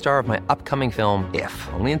Keith, co-star of my upcoming film, If,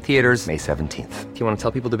 only in theaters May 17th. Do you want to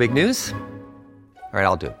tell people the big news? All right,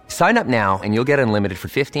 I'll do it. Sign up now and you'll get unlimited for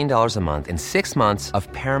 $15 a month and 6 months of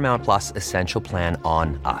Paramount Plus Essential Plan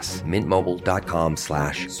on us.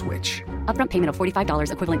 MintMobile.com/switch. Upfront payment of $45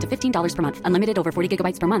 equivalent to $15 per month. Unlimited over 40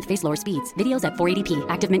 gigabytes per month. Face lower speeds. Videos at 480p.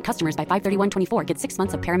 Active Mint customers by 531.24 get 6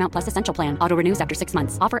 months of Paramount Plus Essential Plan. Auto renews after 6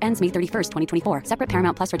 months. Offer ends May 31st, 2024. Separate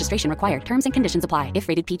Paramount Plus registration required. Terms and conditions apply if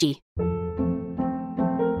rated PG.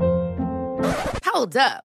 Hold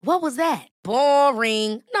up. What was that?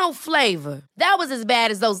 Boring. No flavor. That was as bad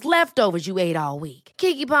as those leftovers you ate all week.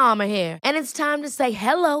 Keke Palmer here, and it's time to say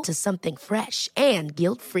hello to something fresh and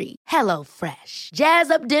guilt-free. Hello Fresh. Jazz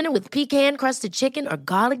up dinner with pecan-crusted chicken or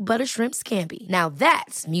garlic butter shrimp scampi. Now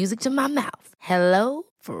that's music to my mouth. Hello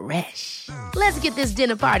Fresh. Let's get this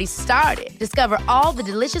dinner party started. Discover all the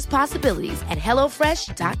delicious possibilities at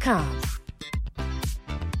HelloFresh.com.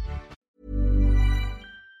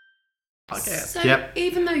 So Yep.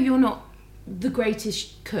 even though you're not the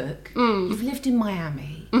greatest cook, you've lived in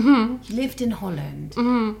Miami, you lived in Holland.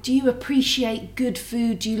 Do you appreciate good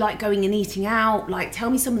food? Do you like going and eating out? Like, tell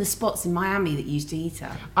me some of the spots in Miami that you used to eat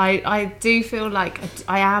at. I do feel like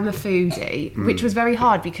I am a foodie, which was very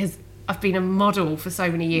hard because I've been a model for so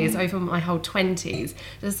many years, over my whole 20s.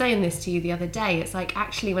 I was saying this to you the other day. It's like,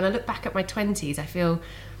 actually, when I look back at my 20s, I feel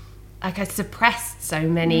like I suppressed so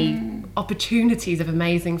many opportunities of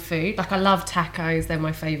amazing food. Like, I love tacos. They're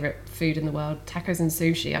my favourite food in the world. Tacos and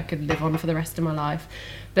sushi I could live on for the rest of my life.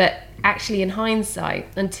 But actually, in hindsight,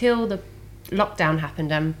 until the lockdown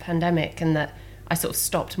happened and pandemic, and that I sort of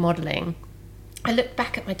stopped modelling, I looked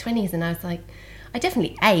back at my 20s and I was like, I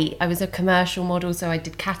definitely ate. I was a commercial model, so I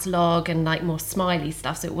did catalogue and like more smiley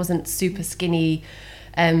stuff, so it wasn't super skinny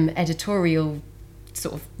editorial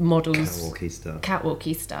sort of models.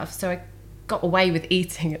 Catwalky stuff. So I got away with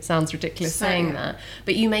eating. It sounds ridiculous saying that,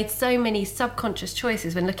 but you made so many subconscious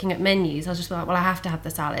choices when looking at menus. I was just like, well, I have to have the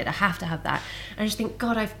salad, I have to have that. And I just think,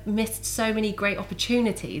 God, I've missed so many great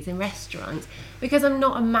opportunities in restaurants because I'm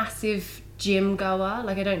not a massive gym goer.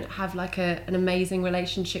 Like, I don't have like an amazing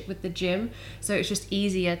relationship with the gym, so it's just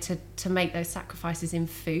easier to make those sacrifices in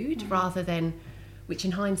food rather than, which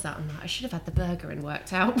in hindsight I'm like, I should have had the burger and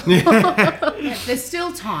worked out. There's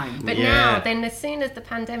still time. But now, then as soon as the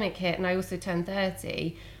pandemic hit and I also turned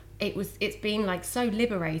 30, it's been like so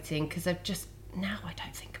liberating because now I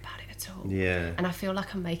don't think about it at all. Yeah. And I feel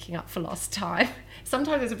like I'm making up for lost time.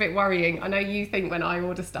 Sometimes it's a bit worrying. I know you think when I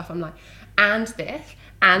order stuff, I'm like, and this,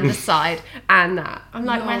 and the side, and that. I'm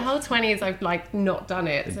like, my whole 20s, I've like not done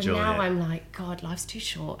it. Enjoy so now it. I'm like, God, life's too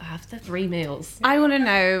short. I have the 3 meals. I want to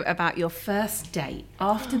know about your first date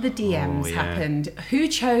after the DMs happened. Who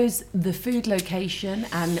chose the food location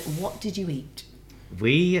and what did you eat?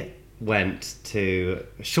 We went to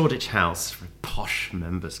Shoreditch House for a posh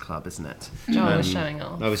members club, isn't it? Joel was showing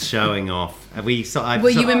off. I was showing off. Were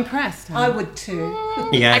you impressed? I would too.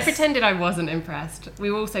 Yes. I pretended I wasn't impressed. We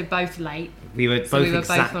were also both late. We were So both we were both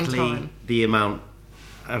on exactly time. the amount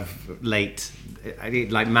of late.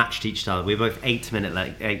 It like matched each other. We were both 8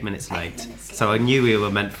 minutes late. So I knew we were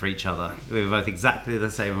meant for each other. We were both exactly the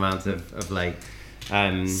same amount of late.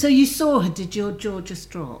 So you saw her, did your jaw just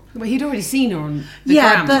drop? Well, he'd already seen her on the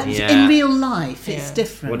Yeah, gram. but in real life, it's Yeah.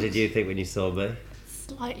 different. What did you think when you saw me?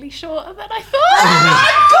 Slightly shorter than I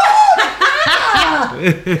thought.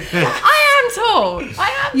 I am tall.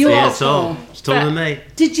 You Yeah, are tall. She's taller than me.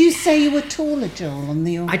 Did you say you were taller, Joel, on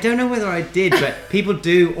the... I don't know whether I did, but people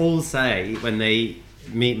do all say when they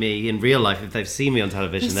meet me in real life, if they've seen me on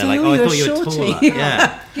television, They they're say, like, "Oh, "Oh, I you're thought you were shorty." taller."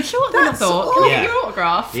 Yeah, You're shorter than I thought. all- Can I Yeah. get your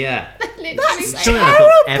autograph? yeah. Literally That's say Something that. I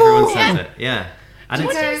thought everyone Terrible. says it. Yeah, and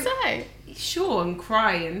What it's, did you say? Sure, and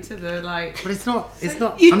cry into the like. but it's not.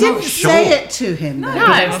 You I'm didn't not short. say it to him, though.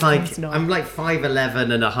 No, It's of like course not. I'm like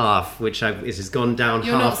 5'11" and a half, which has gone down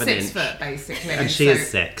You're half not an 6 inch. foot, basically. And she so- is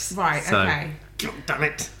 6. Right, so, okay. God damn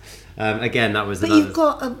it. Again, that was But another. you've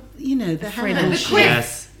got, the fringe. hand. The quiff.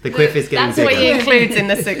 Yes, the quiff is getting That's what he bigger. includes in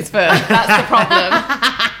the 6 foot. That's the problem.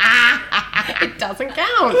 It doesn't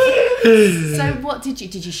count. So what did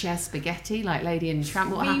you share spaghetti like Lady and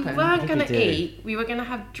Tramp? What We happened? weren't going we to do? eat. We were going to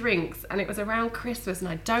have drinks, and it was around Christmas, and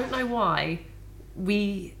I don't know why.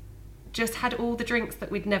 We just had all the drinks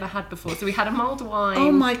that we'd never had before. So we had a mulled wine.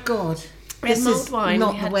 Oh, my God. we had This mulled is wine.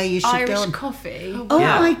 not we the had way you should Irish go on. coffee. Oh,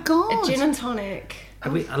 Yeah. my A God. gin and tonic. I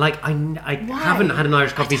haven't had an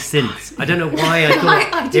Irish coffee since. I don't know why I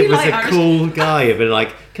thought I do it was like a Irish cool guy. I've been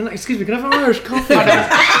like, excuse me, can I have an Irish coffee?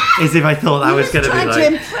 As if I thought that was going to be trying to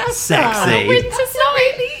like impress sexy. Winter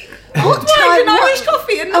night. What Why an time, Irish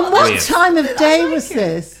coffee and and not what Yeah. time of day was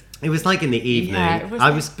this? It was like in the evening. Yeah, it was I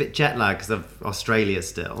was a bit jet lagged because of Australia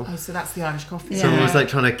still. Oh, so that's the Irish coffee. So I Yeah. was like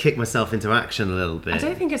trying to kick myself into action a little bit. I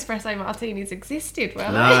don't think espresso martinis existed, were they?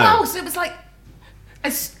 No. Oh, so it was like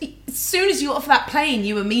as soon as you got off that plane,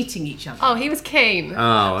 you were meeting each other. Oh, he was keen.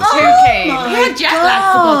 Oh, Too okay. keen. my You had jet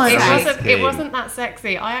lag, for God's It sake. wasn't. Keen. It wasn't that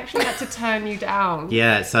sexy. I actually had to turn you down.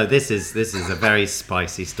 Yeah, so this is a very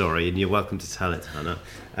spicy story, and you're welcome to tell it, Hannah.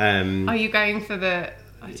 Are you going for the?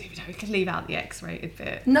 I don't even know. We can leave out the X-rated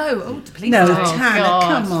bit. No, oh, please No, don't. Tana,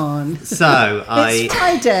 God. come on. So It's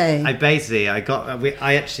Friday.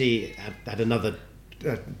 I actually had another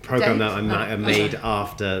program Date? that I Oh, made okay.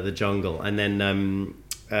 after the jungle, and then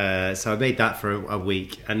so I made that for a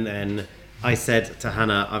week, and then I said to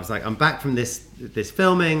Hannah, I was like, I'm back from this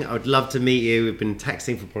filming. I would love to meet you. We've been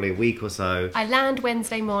texting for probably a week or so. I land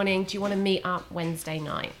Wednesday morning. Do you want to meet up Wednesday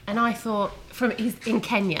night? And I thought, he's in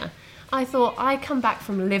Kenya. I thought, I come back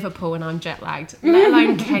from Liverpool and I'm jet lagged, let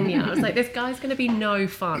alone Kenya. I was like, this guy's going to be no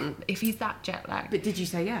fun if he's that jet lagged. But did you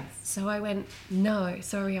say yes? So I went, no,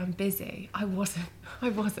 sorry, I'm busy. I wasn't.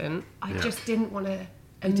 I just didn't want to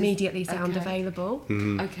immediately sound okay. available.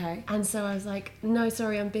 Okay. And so I was like, no,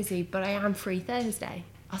 sorry, I'm busy, but I am free Thursday.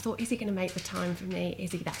 I thought, is he going to make the time for me?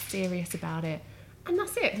 Is he that serious about it? And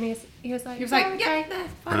that's it. And he was like, like, okay, yeah,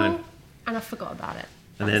 fine. Right. And I forgot about it.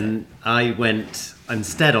 And then I went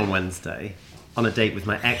instead on Wednesday on a date with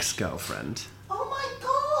my ex-girlfriend. Oh,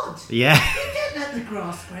 my God. Yeah. You didn't let the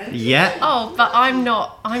grass grow. Yeah. Oh, but I'm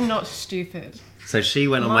not stupid. So she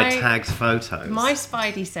went on my My- tagged photos. My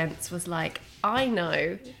spidey sense was like, I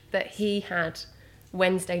know that he had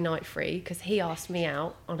Wednesday night free because he asked me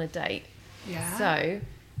out on a date. Yeah. So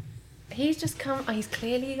he's just come. He's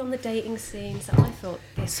clearly on the dating scene. So I thought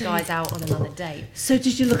this guy's out on another date. So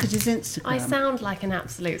did you look at his Instagram? I sound like an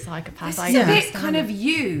absolute psychopath. It's a bit kind of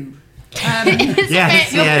you.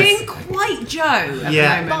 Yes, You're yes. being quite Joe at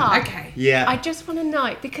Yeah. the moment. But Okay. Yeah. I just want to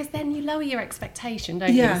know, because then you lower your expectation,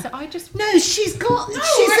 don't Yeah. you? So I just No, she's she's a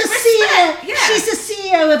respect, CEO. yeah. She's a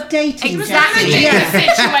CEO of dating. Exactly. Jackie. Yeah.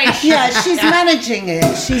 Situation. Yeah, she's managing it.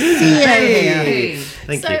 She's CEO here. Hey.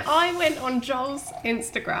 Thank so you. I went on Joel's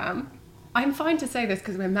Instagram. I'm fine to say this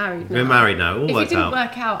because we're married now. We're married now. All If it worked didn't out.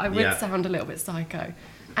 work out, I would Yeah. sound a little bit psycho.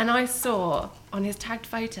 And I saw on his tagged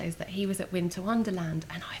photos that he was at Winter Wonderland,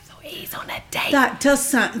 and I thought, he's on a date. That does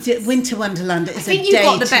sound. Winter Wonderland is I think a you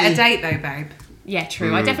got the datey- better date though, babe. Yeah,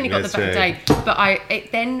 true. I definitely got the that's better true. date. But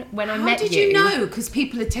then when I How met did you know? Because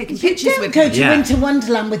people had taken You pictures don't with go him. to Yeah. Winter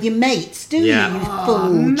Wonderland with your mates, do Yeah. you? You fool,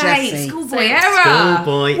 Mate, Jessie. schoolboy error.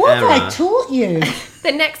 Schoolboy What have I error. taught you?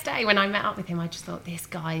 the next day when I met up with him, I just thought, this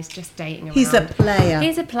guy's just dating around. He's a player.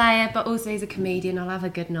 He's a player, but also he's a comedian. I'll have a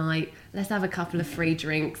good night. Let's have a couple of free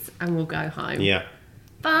drinks and we'll go home. Yeah.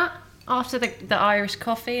 But after the Irish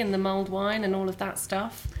coffee and the mulled wine and all of that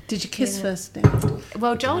stuff, Did you kiss first day?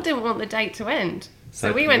 well, Joel didn't want the date to end.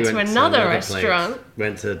 So we we went to another place. restaurant.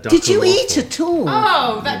 Went to Duck Did you and eat Waffle. at all?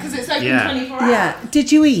 Oh, that because it's open Yeah. 24 hours. Yeah.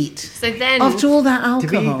 Did you eat? So then After all that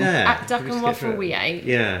Did we alcohol? eat there? at Duck Did we and skip Waffle through it? we ate.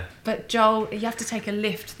 Yeah. But Joel, you have to take a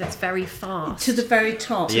lift that's very fast To the very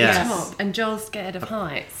top. Yeah. Yes. top, and Joel's scared of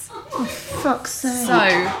heights. Fuck's sake.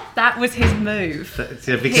 So that was his move.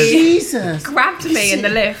 So because Jesus. Grabbed me in the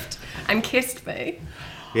lift and kissed me.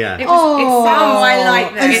 yeah. It sounds. I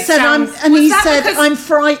like that. And It said, sounds- and was he that said, because- "I'm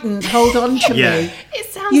frightened. Hold on to Yeah. me." It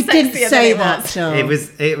sounds. You didn't sexier say than it that, was.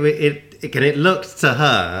 Joel. It looked to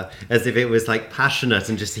her as if it was like passionate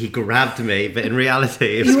and just he grabbed me, but in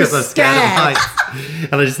reality it was You were because I was scared of scared.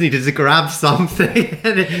 heights and I just needed to grab something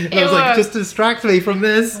and I was like, was. just distract me from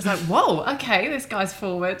this. I was like, whoa, okay, this guy's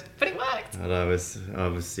forward, but it worked. And I was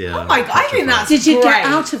yeah. Oh my god, I think that's Did you great. get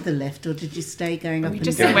out of the lift or did you stay going up We and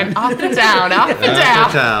just down? went up and down, up and up and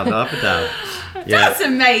down. down, up and down. Yeah, That's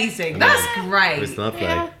amazing. That's great. it was lovely.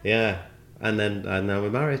 Yeah. Yeah, and now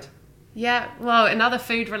we're married. Yeah, well, another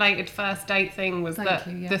food-related first date thing was Thank that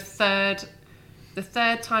you, the yes.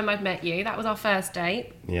 third time I'd met you, that was our first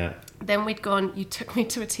date. Yeah. Then we'd gone. You took me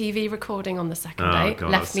to a TV recording on the second Oh, date. God,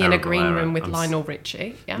 Left that's me in a terrible, green Ira. room with I'm Lionel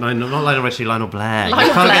Richie. Yeah. No, not Lionel Richie, Lionel Blair. Lionel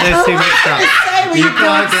You can't Blair. get those two mixed up. You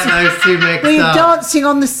can't get those two mixed Were you up. dancing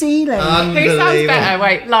on the ceiling? Who sounds Unbelievable. better?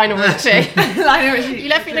 Wait, Lionel Richie. Lionel Richie. You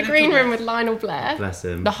left me in the green room with Lionel Blair. Bless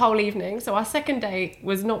him. The whole evening. So our second date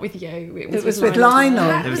was not with you. It was with Lionel.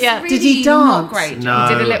 That was Yeah. really Did he not dance? great. No.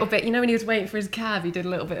 He did a little bit. You know when he was waiting for his cab, he did a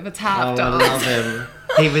little bit of a tap Oh, I dance. love him.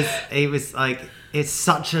 He was like, it's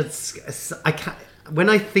such a. I can't. When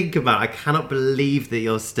I think about it, I cannot believe that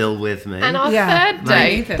you're still with me. And our Yeah. third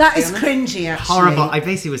date, That is cringy, actually. Horrible. I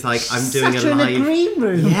basically was like, I'm doing Sat a her live. in a green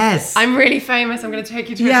room. Yes. I'm really famous. I'm going to take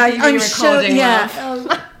you to Yeah, a TV I'm sure. recording. Yeah.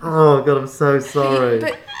 love. Oh God, I'm so sorry.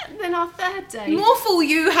 But then our third date. More fool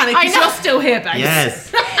you, Hannah, I because know. you're still here, babe. Yes.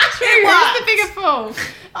 True, who's the bigger fool?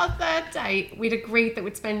 Our third date, we'd agreed that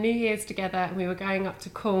we'd spend New Year's together, and we were going up to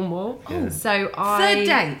Cornwall. So Third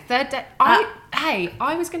date? Third date.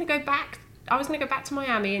 I was going to go back. I was going to go back to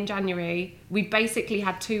Miami in January. We basically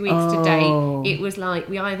had 2 weeks to date. It was like,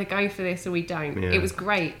 we either go for this or we don't. Yeah. It was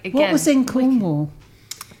great. Again, What was in Cornwall?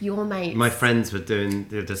 your mates? My friends were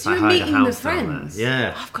just So like you're hired a meeting the house down friends? there.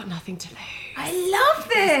 Yeah. I've got nothing to lose. I love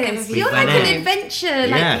this. We You're like went an in. adventure,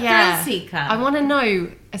 like Yeah. a Yeah. thrill seeker. I want to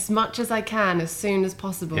know as much as I can as soon as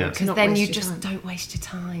possible, Yeah. because Not then waste you your just time. don't waste your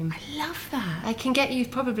time. I love that. I can get you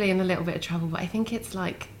probably in a little bit of trouble, but I think it's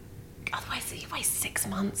like, otherwise you waste 6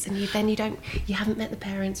 months and you haven't met the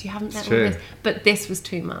parents, you haven't met all true. this. But this was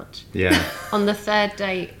too much. Yeah. On the third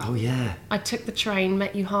date, Oh yeah. I took the train,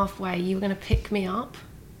 met you halfway. You were going to pick me up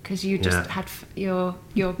because you just Yeah. had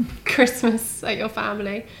your Christmas at your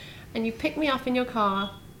family, and you picked me up in your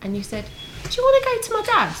car and you said, "Do you want to go to my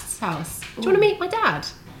dad's house? Do you want to meet my dad?"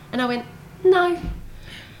 And I went, "No.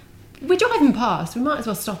 We're driving past. We might as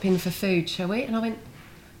well stop in for food, shall we?" And I went,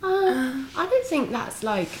 "I don't think that's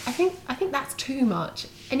like. I think that's too much."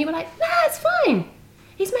 And you were like, "Nah, it's fine.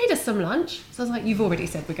 He's made us some lunch." So I was like, "You've already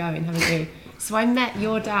said we're going, haven't you?" So I met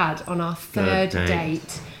your dad on our third date.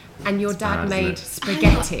 date, and your dad bad, made isn't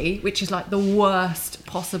spaghetti, which is like the worst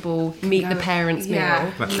possible meet the parents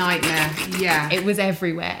Yeah, meal. nightmare. Yeah. It was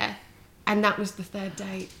everywhere, and that was the third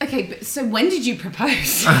date. Okay, but so when did you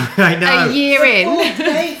propose? I know. A year in,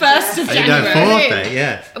 1st of You know, January. fourth day,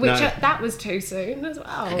 yeah. which No. that was too soon as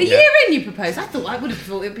well. A year in you proposed. I would have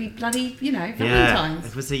thought it would be bloody, Valentine's.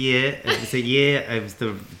 It was a year. It was a year. It was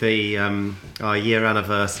our year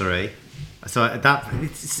anniversary. So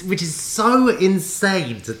which is so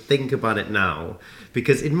insane to think about it now,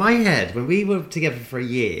 because in my head, when we were together for a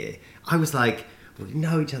year, I was like, we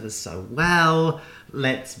know each other so well,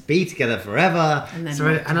 let's be together forever.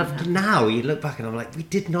 Now you look back and I'm like, we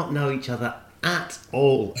did not know each other at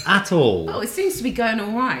all. Oh, it seems to be going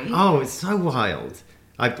all right. Oh, it's so wild.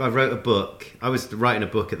 I wrote a book. I was writing a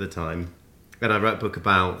book at the time, and I wrote a book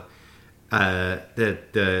about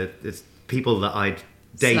the people that I'd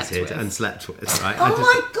dated and slept with. Right? Oh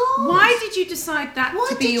my God! Why did you decide that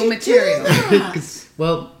to be your material?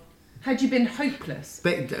 Well, had you been hopeless?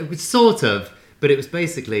 but it was sort of. But it was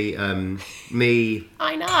basically me.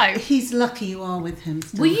 I know. He's lucky you are with him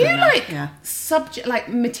still. Were you Subject,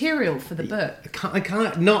 material for the book? I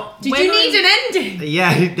can't not. Did you need an ending?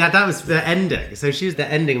 Yeah, that was the ending. So she was the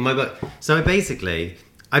ending of my book. So basically,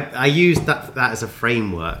 I used that as a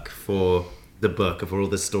framework for the book, for all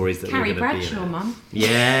the stories that Carrie were going to be in Bradshaw, it. Mum.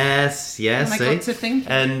 Yes. I got to think.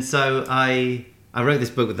 And so I wrote this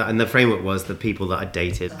book with that, and the framework was the people that I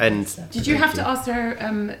dated. And did you have to ask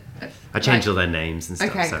her? I changed all their names and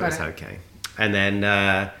stuff, Okay, so it got was it. okay. And then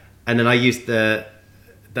I used that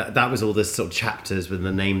was all the sort of chapters with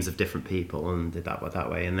the names of different people, and did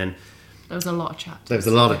that way. And then There was a lot of chapters. there was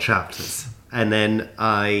a lot of chapters, and then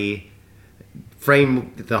I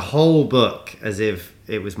framed the whole book as if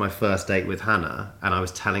it was my first date with Hannah, and I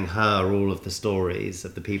was telling her all of the stories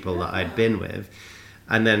of the people that I'd been with,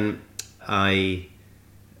 and then I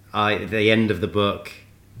at the end of the book,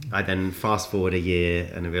 I then fast forward a year,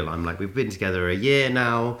 and I'm like, we've been together a year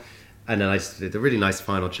now, and then I just did a really nice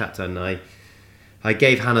final chapter, and I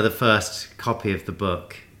gave Hannah the first copy of the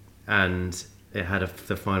book, and it had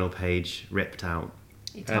the final page ripped out.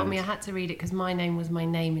 You told me I had to read it because my name was my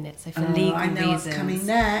name in it. So for legal I know reasons, what's coming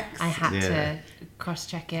next. I had to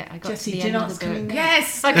cross-check it. I got Jessie, to the do you end know of what's the coming book.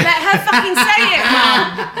 next? Yes, let her fucking say it,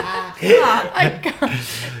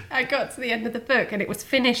 Mum. I got to the end of the book and it was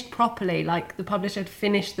finished properly. Like the publisher had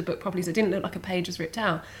finished the book properly, so it didn't look like a page was ripped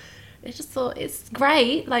out. I just thought, it's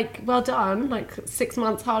great, like, well done, like 6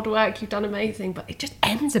 months hard work, you've done amazing, but it just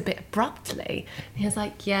ends a bit abruptly. And he was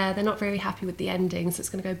like, yeah, they're not very happy with the ending, so it's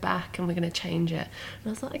going to go back and we're going to change it. And I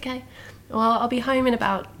was like, okay, well, I'll be home in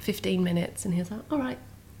about 15 minutes. And he was like, all right.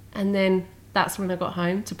 And then that's when I got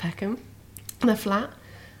home to Peckham, the flat,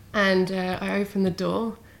 and I opened the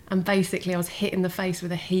door. And basically, I was hit in the face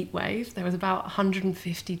with a heat wave. There was about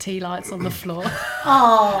 150 tea lights on the floor.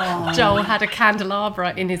 Oh. Joel had a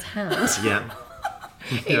candelabra in his hand. Yeah.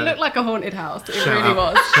 It looked like a haunted house. It Shut really up.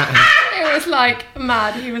 was. It was like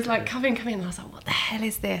mad. He was like, come in. And I was like, what the hell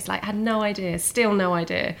is this? Like, I had no idea. Still no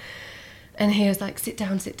idea. And he was like, sit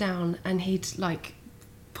down. And he'd like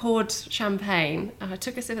poured champagne. I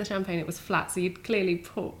took a sip of the champagne. It was flat. So you'd clearly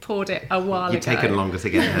poured it a while You've ago. taken longer to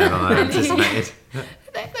get there than I anticipated.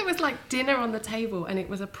 There was like dinner on the table and it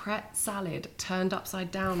was a Pret salad turned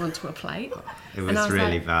upside down onto a plate. It was And I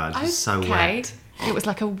really like, bad. It was so okay. wet. It was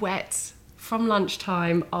like a wet, from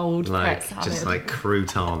lunchtime, old Pret Like, salad. just like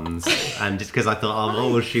croutons. And just because I thought,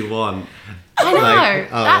 what will she want? I know, Like,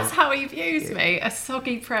 that's how he views me, a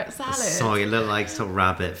soggy Pret salad. Sorry, it looked like some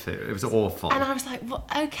rabbit food. It was awful. And I was like, well,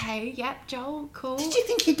 okay, yep, Joel, cool. Did you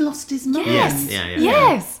think he'd lost his mind? Yes. Yeah.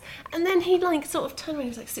 Yes. And then he like sort of turned around, he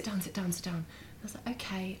was like, sit down. I was like,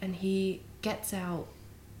 okay. And he gets out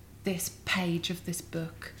this page of this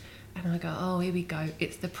book. And I go, oh, here we go.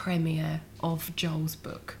 It's the premiere of Joel's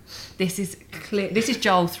book. This is clear. This is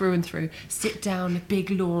Joel through and through. Sit down, a big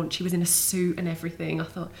launch. He was in a suit and everything. I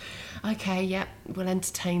thought, okay, yep, we'll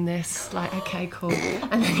entertain this. Like, okay, cool.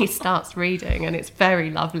 And then he starts reading and it's very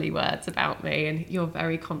lovely words about me and you're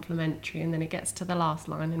very complimentary. And then it gets to the last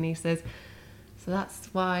line and he says, so that's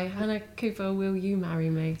why, Hannah Cooper, will you marry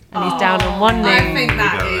me? And he's down on one knee. I think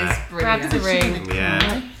that got is that. brilliant. Grabs the ring.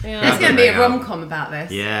 Yeah. There's going to be a rom-com about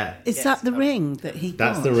this. Yeah. Is that the ring that he got?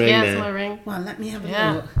 That's the ring Yeah, there. it's my ring. Well, let me have a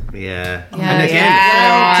Yeah. look. Yeah. Yeah, And again,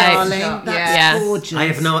 yeah. Darling, Yeah. that's Yeah. gorgeous. I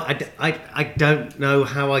have no, I don't know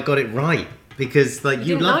how I got it right because like you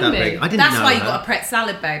didn't love know that me. ring. I didn't That's know why you her. got a Pret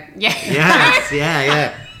salad, babe. Yeah. Yes,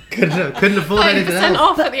 yeah. Couldn't afford anything 30% else.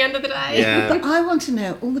 off at the end of the day. Yeah. But I want to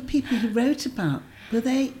know, all the people you wrote about,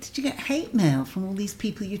 did you get hate mail from all these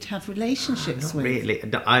people you'd have relationships with? Really,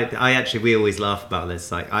 I actually, we always laugh about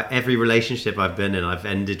this. Like every relationship I've been in, I've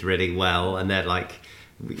ended really well, and they're like,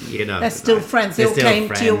 you know, They're still friends. They all came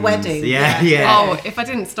to your wedding. Yeah. Oh, if I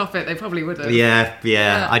didn't stop it, they probably would have.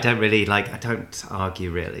 Yeah. I don't really I don't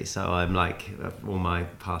argue really. So I'm like, all my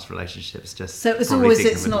past relationships just. So it was probably always,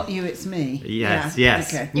 think it's I'm a- not you, it's me. Yes, Yeah.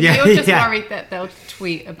 yes. Okay. Yeah, You're just yeah. worried that they'll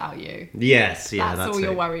tweet about you. Yes, yeah. That's all it.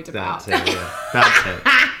 you're worried about. That too,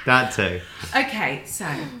 yeah. That too. Okay, so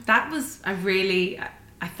that was a really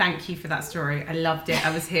I thank you for that story. I loved it.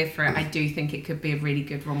 I was here for it. I do think it could be a really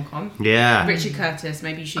good rom-com. Yeah. Richard Curtis,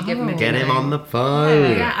 maybe you should give him a Get dinner. him on the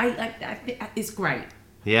phone. Yeah, I think it's great.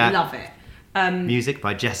 Yeah. Love it. Music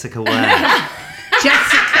by Jessica Ware.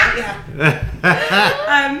 Jessica,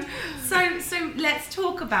 yeah. So let's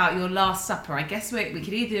talk about your Last Supper. I guess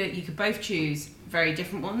you could both choose very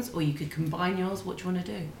different ones, or you could combine yours. What do you want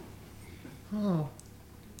to do? Oh.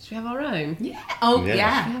 Should we have our own? Yeah. Oh, Yeah.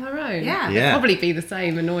 yeah. Should we have our own? Yeah. Yeah. It'd probably be the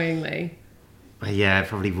same, annoyingly. Yeah, it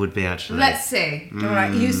probably would be actually. Let's see. All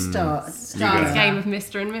right, you start. It's a game of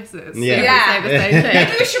Mr. and Mrs. Yeah. Yeah. We say the same thing.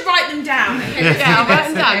 Maybe we should write them down. Yeah, I'll write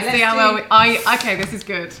them down. Okay, See how well okay, this is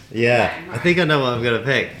good. Yeah, I think I know what I'm gonna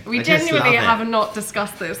pick. We I just genuinely love it. have not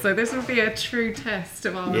discussed this, so this will be a true test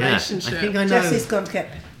of our Yeah, relationship. I think I know. Jessie's gone to get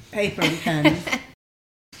paper and pens.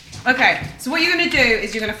 Okay, so what you're going to do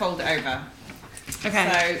is you're going to fold it over.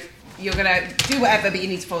 Okay. So you're going to do whatever, but you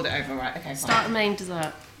need to fold it over, right? Okay, fine. Start the main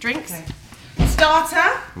dessert. Drinks? Okay.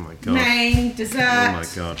 Starter, Oh my god. main, dessert, Oh my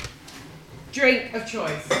god. drink of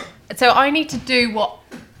choice. So I need to do what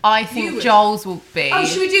I think would. Joel's will be. Oh,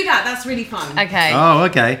 should we do that? That's really fun. Okay. Oh,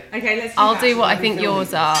 okay. Okay, let's do I'll that. do what I We're think filming.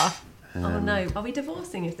 yours are. Oh no, are we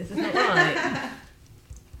divorcing if this is not right?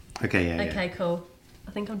 Okay, yeah. Okay, cool.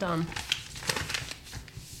 I think I'm done.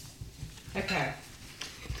 Okay.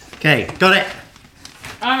 Okay, got it.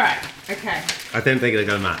 All right. Okay. I don't think they're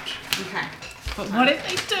gonna match. Okay. But what if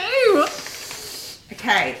they do?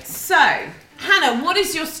 Okay. So, Hannah, what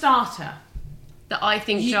is your starter? That I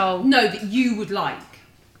think Joel... No, that you would like.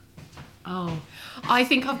 Oh. I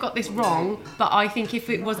think I've got this wrong, but I think if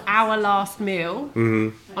it was our last meal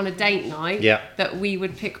on a date night, Yeah. that we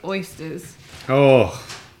would pick oysters. Oh.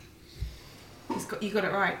 You got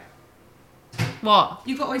it right. What?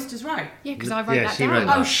 You got oysters right. Yeah, because I wrote Yeah, that she down. wrote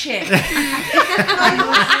that. Oh shit.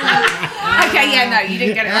 Okay, yeah, no, you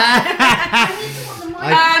didn't get it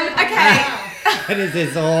right. Okay. This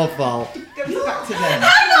is awful. Back to them.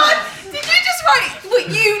 Hang on. Did you just write what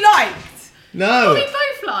you liked? No. We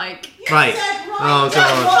both like. Right. Oh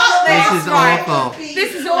god. This is Right. awful.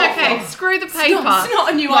 This is awful. Okay, screw the paper. It's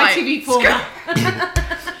not a new Right, ITV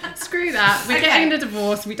format. Screw that. We're Okay. getting a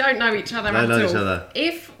divorce. We don't know each other Don't at know all. each other.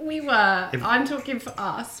 If we were, I'm talking for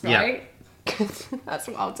us, Yeah. right? That's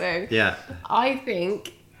what I'll do. Yeah. I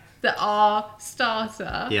think that our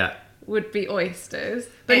starter Yeah. would be oysters,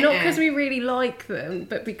 but not because we really like them,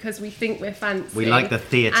 but because we think we're fancy. We like the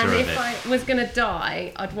theatre And of if it. I was gonna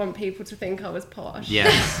die, I'd want people to think I was posh.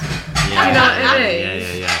 Yes. You know what I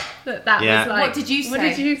mean? Yeah. That Yeah. was like. What did you What say?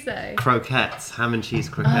 did you say? Croquettes, ham and cheese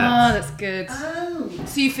croquettes. Oh, that's good.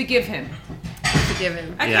 So you forgive him. Forgive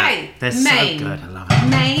him. Okay. Yeah, they're main. so good. I love it.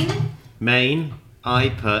 Main. Main, I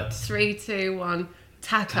put 3, 2, 1.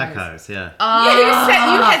 Tacos. tacos. Yeah.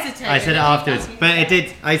 You hesitated. I said it afterwards, but it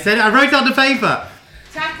did. I said it. I wrote it on the paper.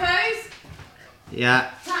 Tacos. Yeah.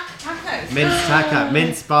 Tacos.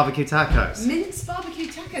 Minced barbecue tacos. Minced barbecue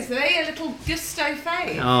tacos. Are they a little gusto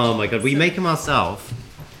fave? Oh my god, we make them ourselves,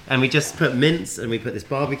 and we just put mince and we put this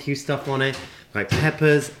barbecue stuff on it, like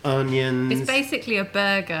peppers, onions. It's basically a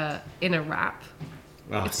burger in a wrap.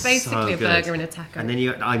 Oh, It's basically so a good. burger in a taco. And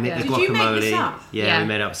then I make the Did guacamole. you make this up? Yeah, Yeah. we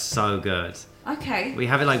made it up so good. Okay. We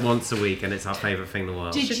have it like once a week, and it's our favourite thing in the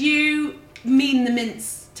world. Did you mean the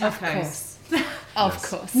mince tacos? Of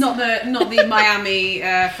course. Not the Miami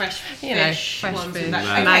fresh fish You know, fresh ones. fish,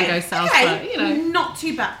 That- mango salsa, Okay, you know. not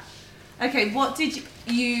too bad. Okay, what did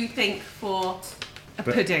you think for a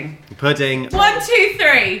pudding? Pudding. 1, 2,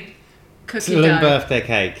 3. Cookie Slim dough. birthday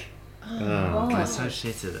cake. Oh, I'm so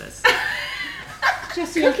shit at this.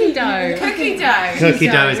 Cookie dough. Cookie dough. Cookie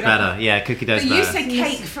dough is better. Yeah, cookie dough's But better. you said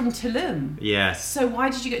cake from Tulum. Yes. So why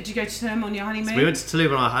did you go to Tulum on your honeymoon? So we went to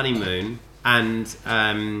Tulum on our honeymoon,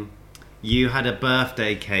 and you had a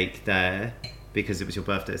birthday cake there because it was your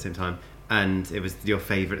birthday at the same time, and it was your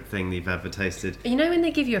favourite thing that you've ever tasted. You know when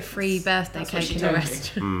they give you a free birthday That's what cake she in a told you.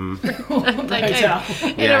 restaurant? Mm. Birthday cake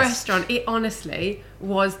in a Yes. restaurant. It honestly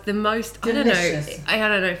was the most. Delicious. I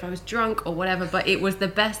don't know if I was drunk or whatever, but it was the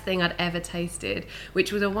best thing I'd ever tasted.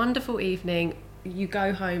 Which was a wonderful evening. You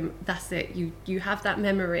go home. That's it. You have that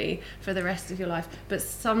memory for the rest of your life. But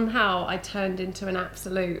somehow I turned into an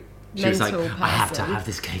absolute She was mental like, person. I have to have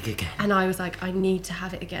this cake again. And I was like, I need to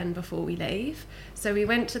have it again before we leave. So we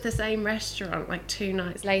went to the same restaurant like 2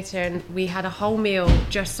 nights later, and we had a whole meal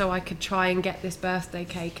just so I could try and get this birthday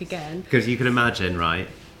cake again. Because you can imagine, right?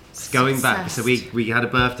 Going back, so we had a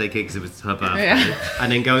birthday cake because it was her birthday, Yeah.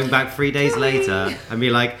 and then going back 3 days later and be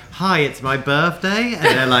like, "Hi, it's my birthday," and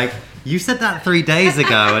they're like, You said that 3 days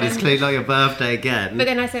ago, and it's clearly not your birthday again. But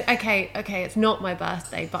then I said, okay, it's not my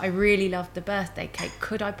birthday, but I really love the birthday cake.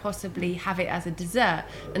 Could I possibly have it as a dessert?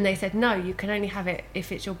 And they said, no, you can only have it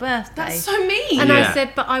if it's your birthday. That's so mean. And Yeah. I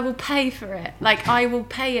said, but I will pay for it. Like, I will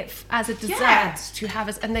pay it as a dessert to have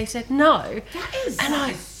as... And they said, no. That is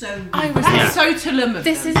so I was That's like, so Tulum of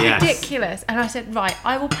this them. is Yes. ridiculous. And I said, right,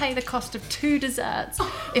 I will pay the cost of 2 desserts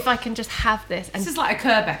if I can just have this. And This is like a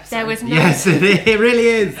Curb episode. there was no... Yes, it really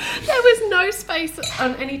is. There was no space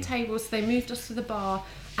on any table, so they moved us to the bar,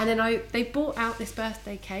 and then they brought out this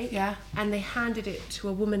birthday cake, and they handed it to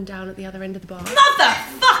a woman down at the other end of the bar.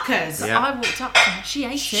 Motherfuckers! Yeah. I walked up to her. She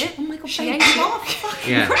ate it. Oh my god, she babe, ate you are it.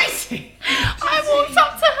 fucking Yeah. crazy. I walked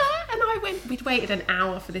up to her and I went. We'd waited an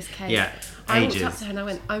hour for this cake. Yeah, I ages. walked up to her and I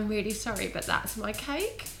went, "I'm really sorry, but that's my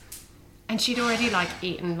cake." And she'd already like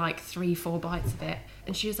eaten like 3-4 bites of it,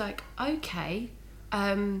 and she was like, "Okay."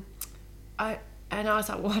 And I was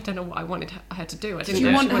like, well, I don't know what I wanted her to do. I didn't Do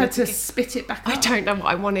you know want she her wanted to give- spit it back I up? don't know what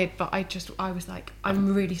I wanted, but I was like,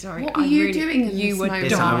 I'm really sorry. What were you doing in You this were moment?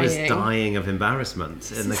 Yes, I was dying. dying of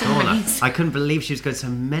embarrassment in the is corner. amazing. I couldn't believe she was going so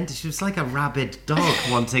mental. She was like a rabid dog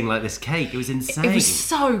wanting like this cake. It was insane. It was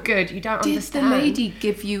so good. You don't Did understand. the lady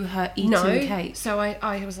give you her eaten no cake? So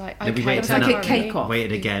I was like, Then we okay, waited it was for like another- a cake off.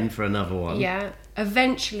 Waited again for another one. Yeah.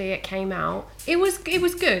 Eventually it came out. It was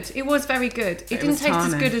good. It was very good. It didn't was taste as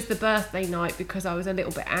charming. good as the birthday night because I was a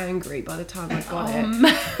little bit angry by the time I got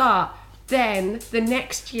it. But then the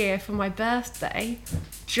next year for my birthday,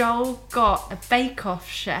 Joel got a bake-off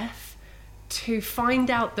chef to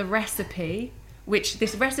find out the recipe, which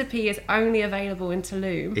this recipe is only available in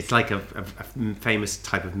Tulum. It's like a famous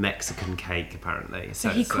type of Mexican cake, apparently. So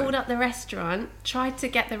he it's called like, up the restaurant, tried to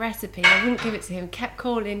get the recipe. I wouldn't give it to him, kept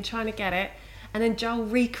calling, trying to get it. And then Joel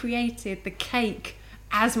recreated the cake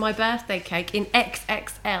as my birthday cake in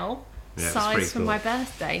XXL Yeah, it's size pretty for cool. my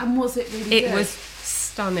birthday. And was it really It good? was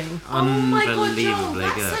stunning. Oh my god, Joel, unbelievably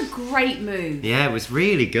that's good. a great move. Yeah, it was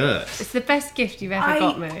really good. It's the best gift you've ever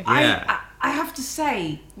got me. Yeah. I have to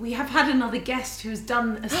say, we have had another guest who's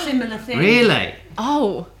done a similar thing. Really?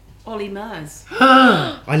 Oh, Ollie Mers.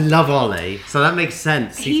 I love Ollie, so that makes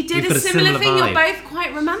sense. He did You've got a similar thing. You're vibe. both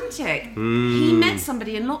quite romantic. He met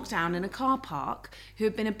somebody in lockdown in a car park who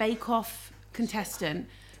had been a bake-off contestant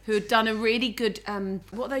who had done a really good.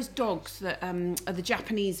 What are those dogs that are the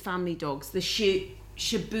Japanese family dogs? The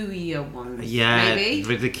Shibuya ones. Yeah, maybe.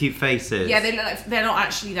 with the cute faces. Yeah, they look like, they're not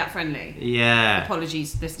actually that friendly. Yeah.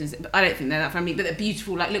 Apologies, listeners. But I don't think they're that friendly, but they're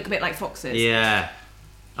beautiful. Like look a bit like foxes. Yeah.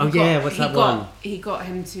 Oh He got- yeah, what's he that got- one? He got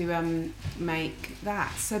him to make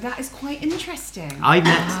that. So that is quite interesting. I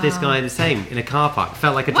met this guy the same in a car park.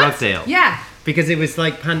 Felt like a drug deal. Yeah. Because it was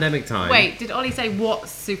like pandemic time. wait, did Ollie say what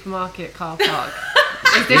supermarket car park?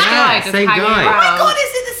 Is this Yeah, guy just same hanging guy. around? Oh my God,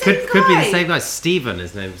 is it the same Could be guy? the same guy. Stephen,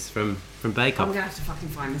 his name's from Bake I'm Off. gonna have to fucking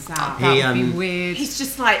find this out. He, That would be weird. He's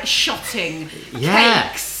just like shotting Yeah.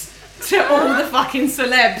 cakes to all the fucking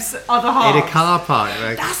celebs other half. In a car park.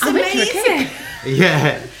 Like, That's amazing.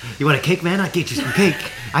 yeah. You want a cake, man? I'll get you some cake.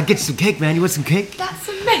 I'll get you some cake, man. You want some cake? That's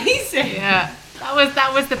amazing. Yeah, that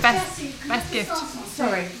was the best gift.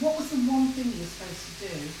 Sorry, what was the one thing you were supposed to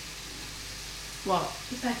do? What?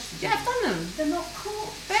 The vegetables. Yeah, I've done them. They're not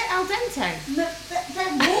cooked. They're al dente. No,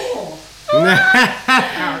 they're raw.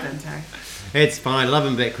 Al dente. It's fine. Love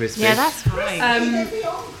and bit crispy. Yeah, that's fine. They're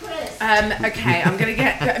beyond crisp. Okay, I'm gonna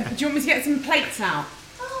get. Do you want me to get some plates out?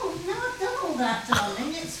 Oh, no, I've done all that,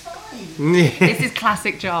 darling. It's fine. This is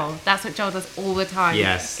classic Joel. That's what Joel does all the time.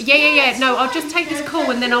 Yes. Yeah. No, I'll just take this call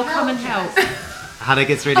and then I'll come and help. Hannah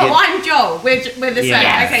gets really. Oh, I'm Joel. We're the same.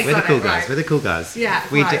 Yeah, Okay, we're the got cool it, guys. right. We're the cool guys. Yeah,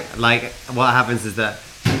 we right. do, like what happens is that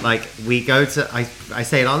like we go to I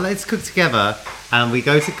say oh let's cook together and we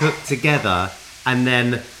go to cook together and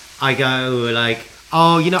then I go like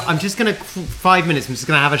oh you know I'm just gonna 5 minutes I'm just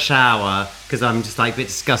gonna have a shower because I'm just like a bit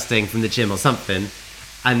disgusting from the gym or something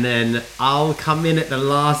and then I'll come in at the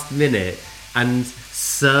last minute and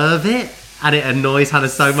serve it. And it annoys Hannah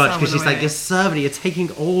so much because she's like, annoying. you're serving it, you're taking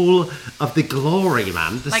all of the glory,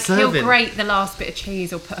 man. The Like serving. he'll grate the last bit of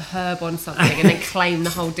cheese or put a herb on something and then claim the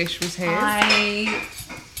whole dish was his.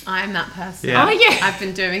 I'm that person. Yeah. Oh, yeah. I've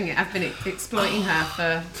been doing it. I've been exploiting her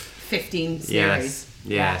for 15 series.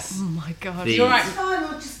 Yes. Oh my god. The- You're right. It's fine,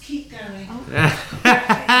 I'll just keep going.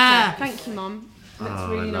 Thank you, Mum. Looks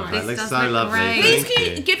Oh, really I love nice. that. It looks does so look lovely. great. Thank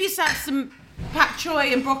Please you. give yourself some pak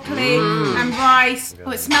choy and broccoli and rice.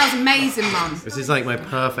 Oh, it smells amazing, Mum. This is like my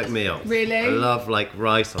perfect meal. Really? I love like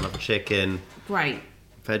rice on a chicken, Great.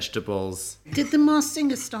 vegetables. Did the Masked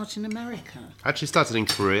Singer start in America? Actually started in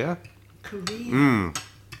Korea, Korea?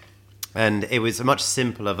 and it was a much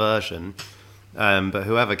simpler version. But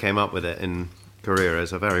whoever came up with it in career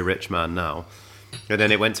as a very rich man now. And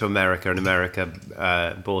then it went to America, and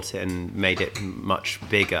America bought it and made it much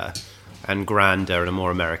bigger and grander and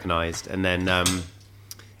more Americanized. And then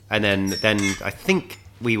I think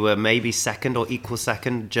we were maybe second or equal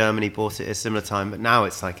second. Germany bought it at a similar time, but now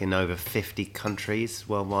it's like in over 50 countries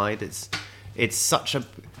worldwide. It's such a...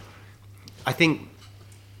 I think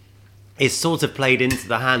it's sort of played into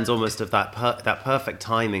the hands almost of that perfect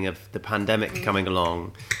timing of the pandemic coming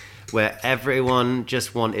along, where everyone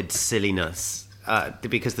just wanted silliness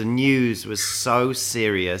because the news was so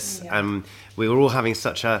serious, and we were all having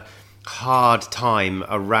such a hard time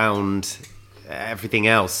around everything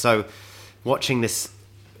else. So watching this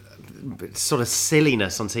sort of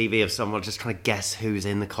silliness on TV of someone just trying to guess who's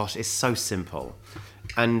in the costume is so simple,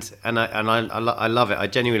 and I love it. I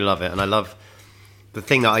genuinely love it, and I love the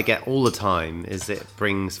thing that I get all the time is it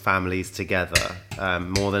brings families together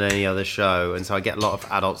more than any other show. And so I get a lot of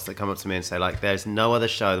adults that come up to me and say, like, there's no other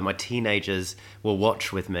show that my teenagers will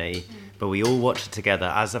watch with me, but we all watch it together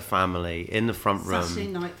as a family in the front room. Saturday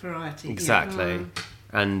night variety. Exactly. Yeah.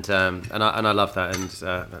 And I love that, and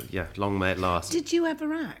long may it last. Did you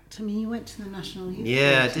ever act? I mean, you went to the National Youth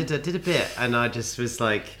Yeah, Theatre. I did a bit, and I just was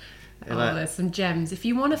like... there's some gems. If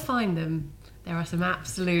you want to find them, there are some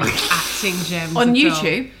absolute acting gems. On of YouTube?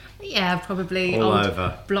 film. Yeah, probably all old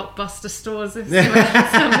over. Blockbuster stores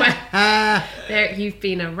somewhere. You've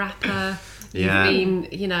been a rapper, you've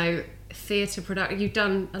been, theatre production, you've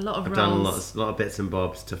done a lot of roles. I've done a lot of bits and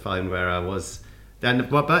bobs to find where I was. Then,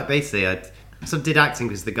 but basically, I sort of did acting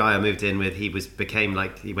because the guy I moved in with, he went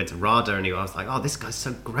to RADA, and I was like, oh, this guy's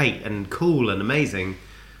so great and cool and amazing.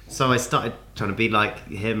 So I started trying to be like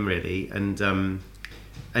him, really, and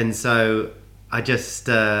so I just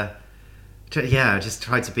tried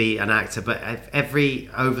to be an actor. But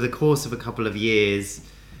over the course of a couple of years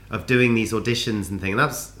of doing these auditions and things, and that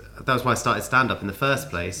was why I started stand up in the first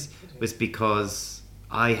place, was because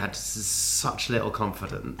I had such little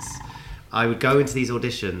confidence. I would go into these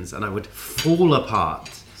auditions and I would fall apart.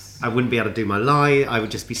 I wouldn't be able to do my line. I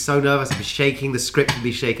would just be so nervous. I'd be shaking. The script would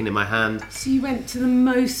be shaking in my hand. So you went to the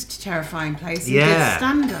most terrifying place and did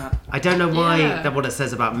stand-up. I don't know why what it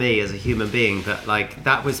says about me as a human being, but like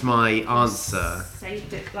that was my answer.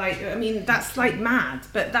 Saved it. That's like mad,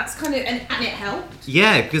 but that's kind of and it helped.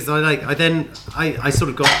 Yeah, because I sort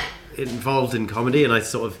of got involved in comedy, and I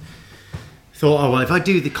sort of thought, oh well, if I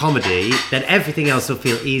do the comedy, then everything else will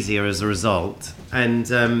feel easier as a result, and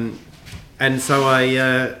so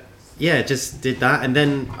I just did that, and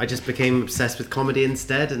then I just became obsessed with comedy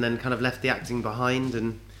instead, and then kind of left the acting behind,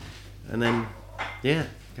 and then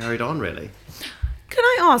carried on, really. Can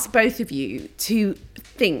I ask both of you to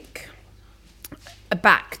think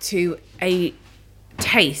back to a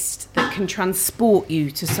taste that can transport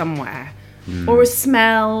you to somewhere, or a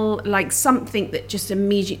smell, like something that just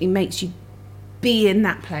immediately makes you be in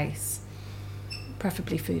that place,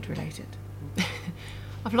 preferably food related?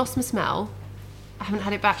 I've lost my smell. I haven't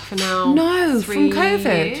had it back for now. No, 3 from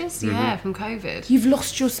COVID. years. Yeah, from COVID. You've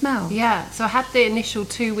lost your smell. Yeah, so I had the initial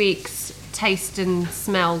 2 weeks taste and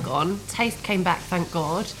smell gone. Taste came back, thank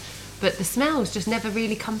God, but the smell's just never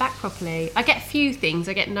really come back properly. I get a few things.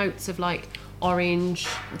 I get notes of like orange,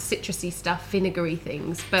 citrusy stuff, vinegary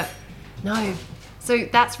things, but no. So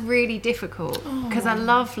that's really difficult because I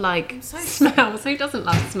love smells. Who doesn't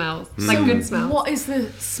love smells? Like good smells. What is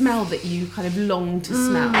the smell that you kind of long to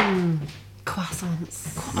smell? Croissants.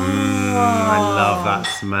 I love that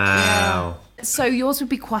smell. Yeah. So yours would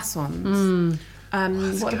be croissants.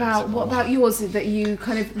 What about yours that you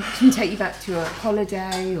kind of can take you back to a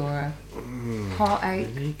holiday or a heartache?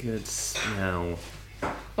 Really good smell.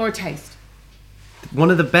 Or a taste?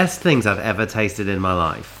 One of the best things I've ever tasted in my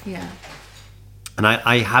life. Yeah. And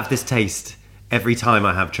I have this taste every time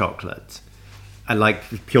I have chocolate. I like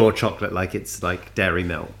pure chocolate, like it's like dairy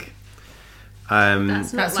milk.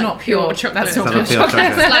 That's not pure chocolate. That's not pure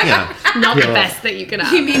chocolate. It's not pure. The best that you can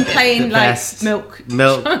have. You mean plain best milk?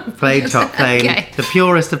 Plain chocolate, plain, Okay. the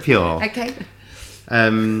purest of pure. Okay.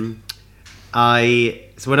 So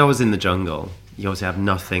when I was in the jungle, you obviously have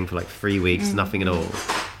nothing for like 3 weeks, nothing at all,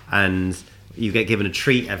 and you get given a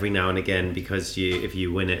treat every now and again because if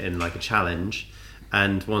you win it in like a challenge.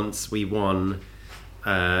 And once we won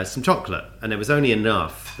some chocolate, and it was only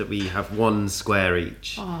enough that we have 1 square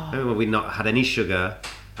each. Remember, we not had any sugar.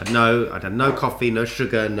 I'd had no coffee, no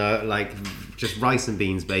sugar, just rice and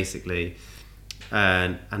beans basically.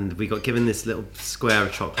 And we got given this little square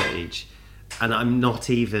of chocolate each. And I'm not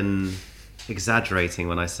even exaggerating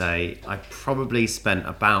when I say I probably spent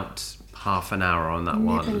about half an hour on that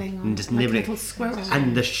one. Nibbling on And just like nibbling. little squirrels.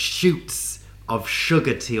 And the shoots of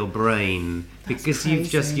sugar to your brain because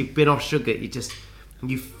you've been off sugar.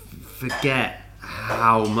 You forget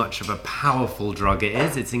how much of a powerful drug it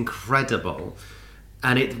is. It's incredible.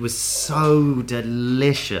 And it was so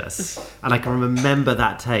delicious. And I can remember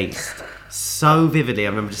that taste so vividly. I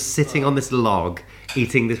remember just sitting on this log,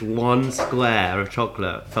 eating this one square of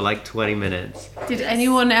chocolate for like 20 minutes. Did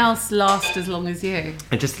anyone else last as long as you?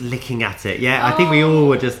 And just licking at it. Yeah, I think we all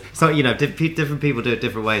were just... So, you know, different people do it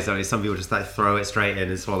different ways, don't they? Some people just like throw it straight in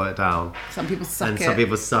and swallow it down. Some people suck and it. some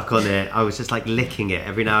people suck on it. I was just like licking it.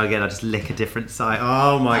 Every now and again, I just lick a different side.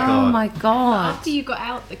 Oh my God. Oh my God. After you got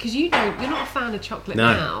out, because you're not a fan of chocolate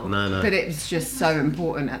now. No. But it was just so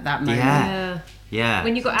important at that moment. Yeah.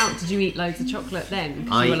 When you got out, did you eat loads of chocolate then?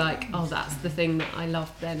 Because you were like, oh, that's the thing that I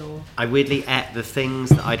loved then, or... I weirdly ate the things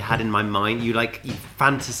that I'd had in my mind. You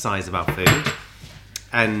fantasize about food,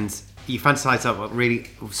 and you fantasize about really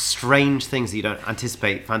strange things that you don't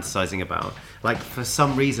anticipate fantasizing about. Like, for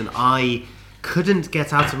some reason, I couldn't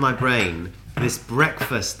get out of my brain this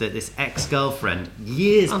breakfast that this ex-girlfriend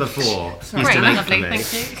years before used to make for me,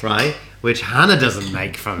 thank you. right? Which Hannah doesn't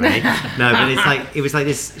make for me. No, but it was like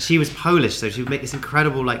this. She was Polish, so she would make this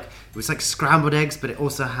incredible, like, it was like scrambled eggs, but it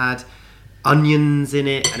also had onions in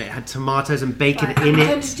it, and it had tomatoes and bacon in I'm it.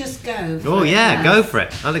 going to just go. Oh yeah, go for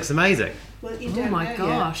it. That looks amazing. Well, you Oh don't my know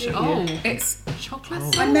gosh. yet, do Oh, you? it's chocolate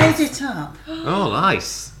I sauce. made it up, Oh,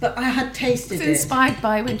 nice. but I had tasted It's it. inspired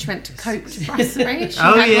by when she went to Coach Brasserie. She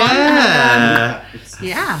Oh had one. yeah.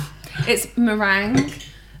 Yeah. It's meringue,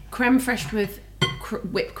 creme fraiche with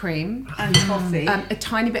whipped cream, And coffee. a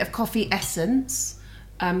tiny bit of coffee essence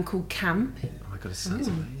called Camp. Oh my God, it sounds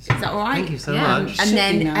amazing. Is that all right? Thank you so Yeah. much. And Should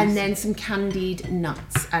then be nice. and then some candied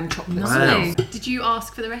nuts and chocolate Wow. sauce. Did you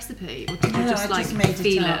ask for the recipe, or did you No, just I like just made it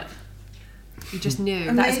feel up. it? You just knew.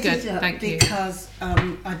 I That's made good, it up thank you. because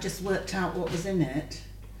I just worked out what was in it,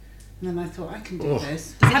 and then I thought I can do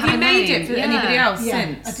this. Have you have a made name? it for Yeah. anybody else Yeah,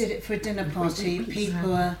 since? I did it for a dinner party.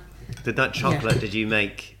 People were. Did that chocolate? Did you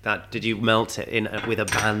make that? Did you melt it in with a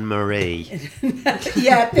bain marie?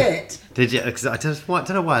 Yeah, a bit. Did you? Because I don't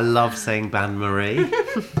know why I love saying bain marie.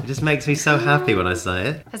 It just makes me so happy when I say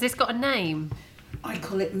it. Has this got a name? I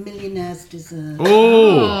call it millionaire's dessert.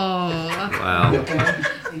 Oh Oh, wow!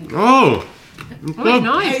 Oh, very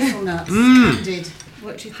nice. Hazelnuts, candied.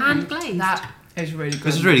 What do you think? Hand glazed. That is really good.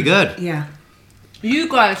 this is really good. Yeah. You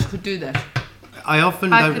guys could do this. I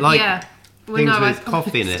often I don't could- like yeah. Well, things no, with I-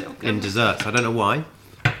 coffee in it still in good. desserts. I don't know why,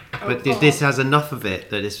 but this has enough of it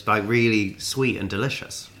that it's like really sweet and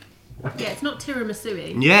delicious. Yeah, it's not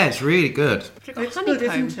tiramisu-y. Yeah, it's really good. It's good,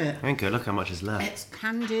 isn't it? Thank you. Look how much is left. It's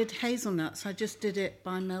candied hazelnuts. I just did it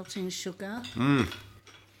by melting sugar. And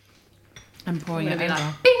pouring Gonna it be over.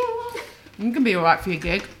 like, bing! You can be alright for your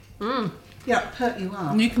gig. Yeah, pert you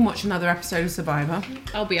are. You can watch another episode of Survivor.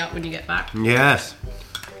 I'll be up when you get back. Yes,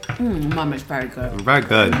 Mum, it's very good. very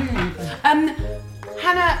good.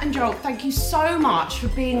 Hannah and Joel, thank you so much for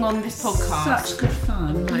being on this podcast. Such good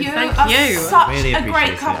fun. You thank are you. such Really a appreciate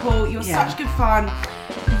great it. couple. You're Yeah. such good fun.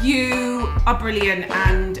 You are brilliant,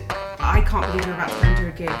 and I can't believe you're about to go and do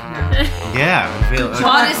a gig now. Yeah, I feel.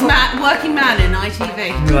 Hardest man, working man in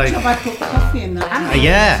ITV. like, I put coffee in that.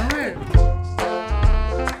 yeah.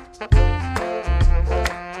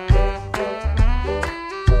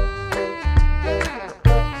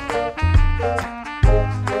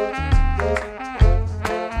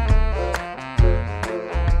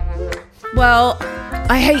 Well,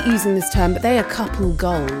 I hate using this term, but they are couple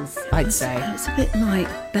goals, I'd say. It's a bit like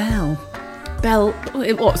Belle. Belle,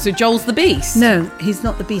 what? So Joel's the beast? No, he's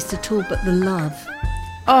not the beast at all, but the love.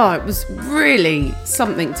 Oh, it was really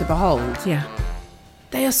something to behold. Yeah.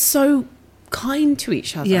 They are so kind to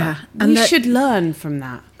each other. Yeah, And and we that- should learn from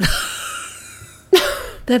that.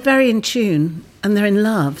 They're very in tune and they're in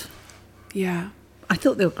love. Yeah. I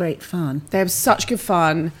thought they were great fun. They have such good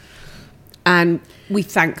fun, and we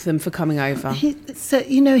thank them for coming over.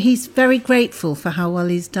 He's very grateful for how well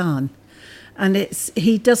he's done. And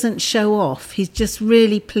he doesn't show off. He's just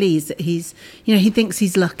really pleased that he thinks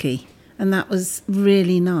he's lucky. And that was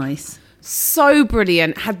really nice. So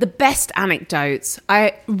brilliant. Had the best anecdotes.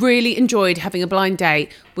 I really enjoyed having a blind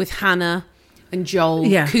date with Hannah and Joel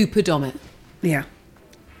Cooper Dommett. Yeah.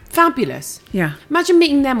 Fabulous. Yeah. Imagine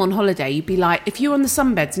meeting them on holiday. You'd be like, if you're on the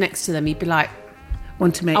sunbeds next to them, you'd be like,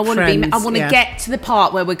 Want to make I want friends. to get to the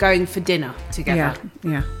part where we're going for dinner together.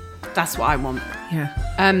 Yeah. Yeah. That's what I want. Yeah.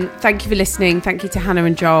 Thank you for listening. Thank you to Hannah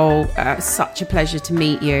and Joel. Such a pleasure to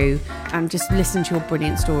meet you and just listen to your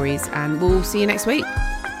brilliant stories. And we'll see you next week.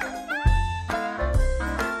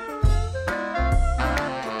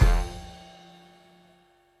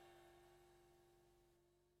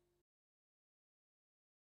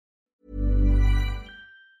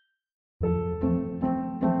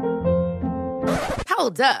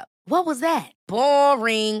 Hold up. What was that?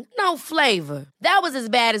 Boring. No flavor. That was as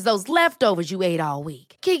bad as those leftovers you ate all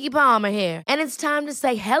week. Keke Palmer here, and it's time to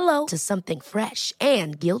say hello to something fresh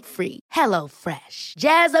and guilt-free. Hello Fresh.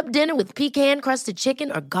 Jazz up dinner with pecan-crusted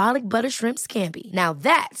chicken or garlic butter shrimp scampi. Now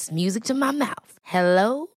that's music to my mouth.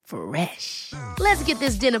 Hello Fresh. Let's get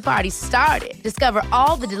this dinner party started. Discover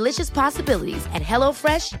all the delicious possibilities at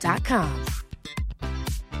HelloFresh.com.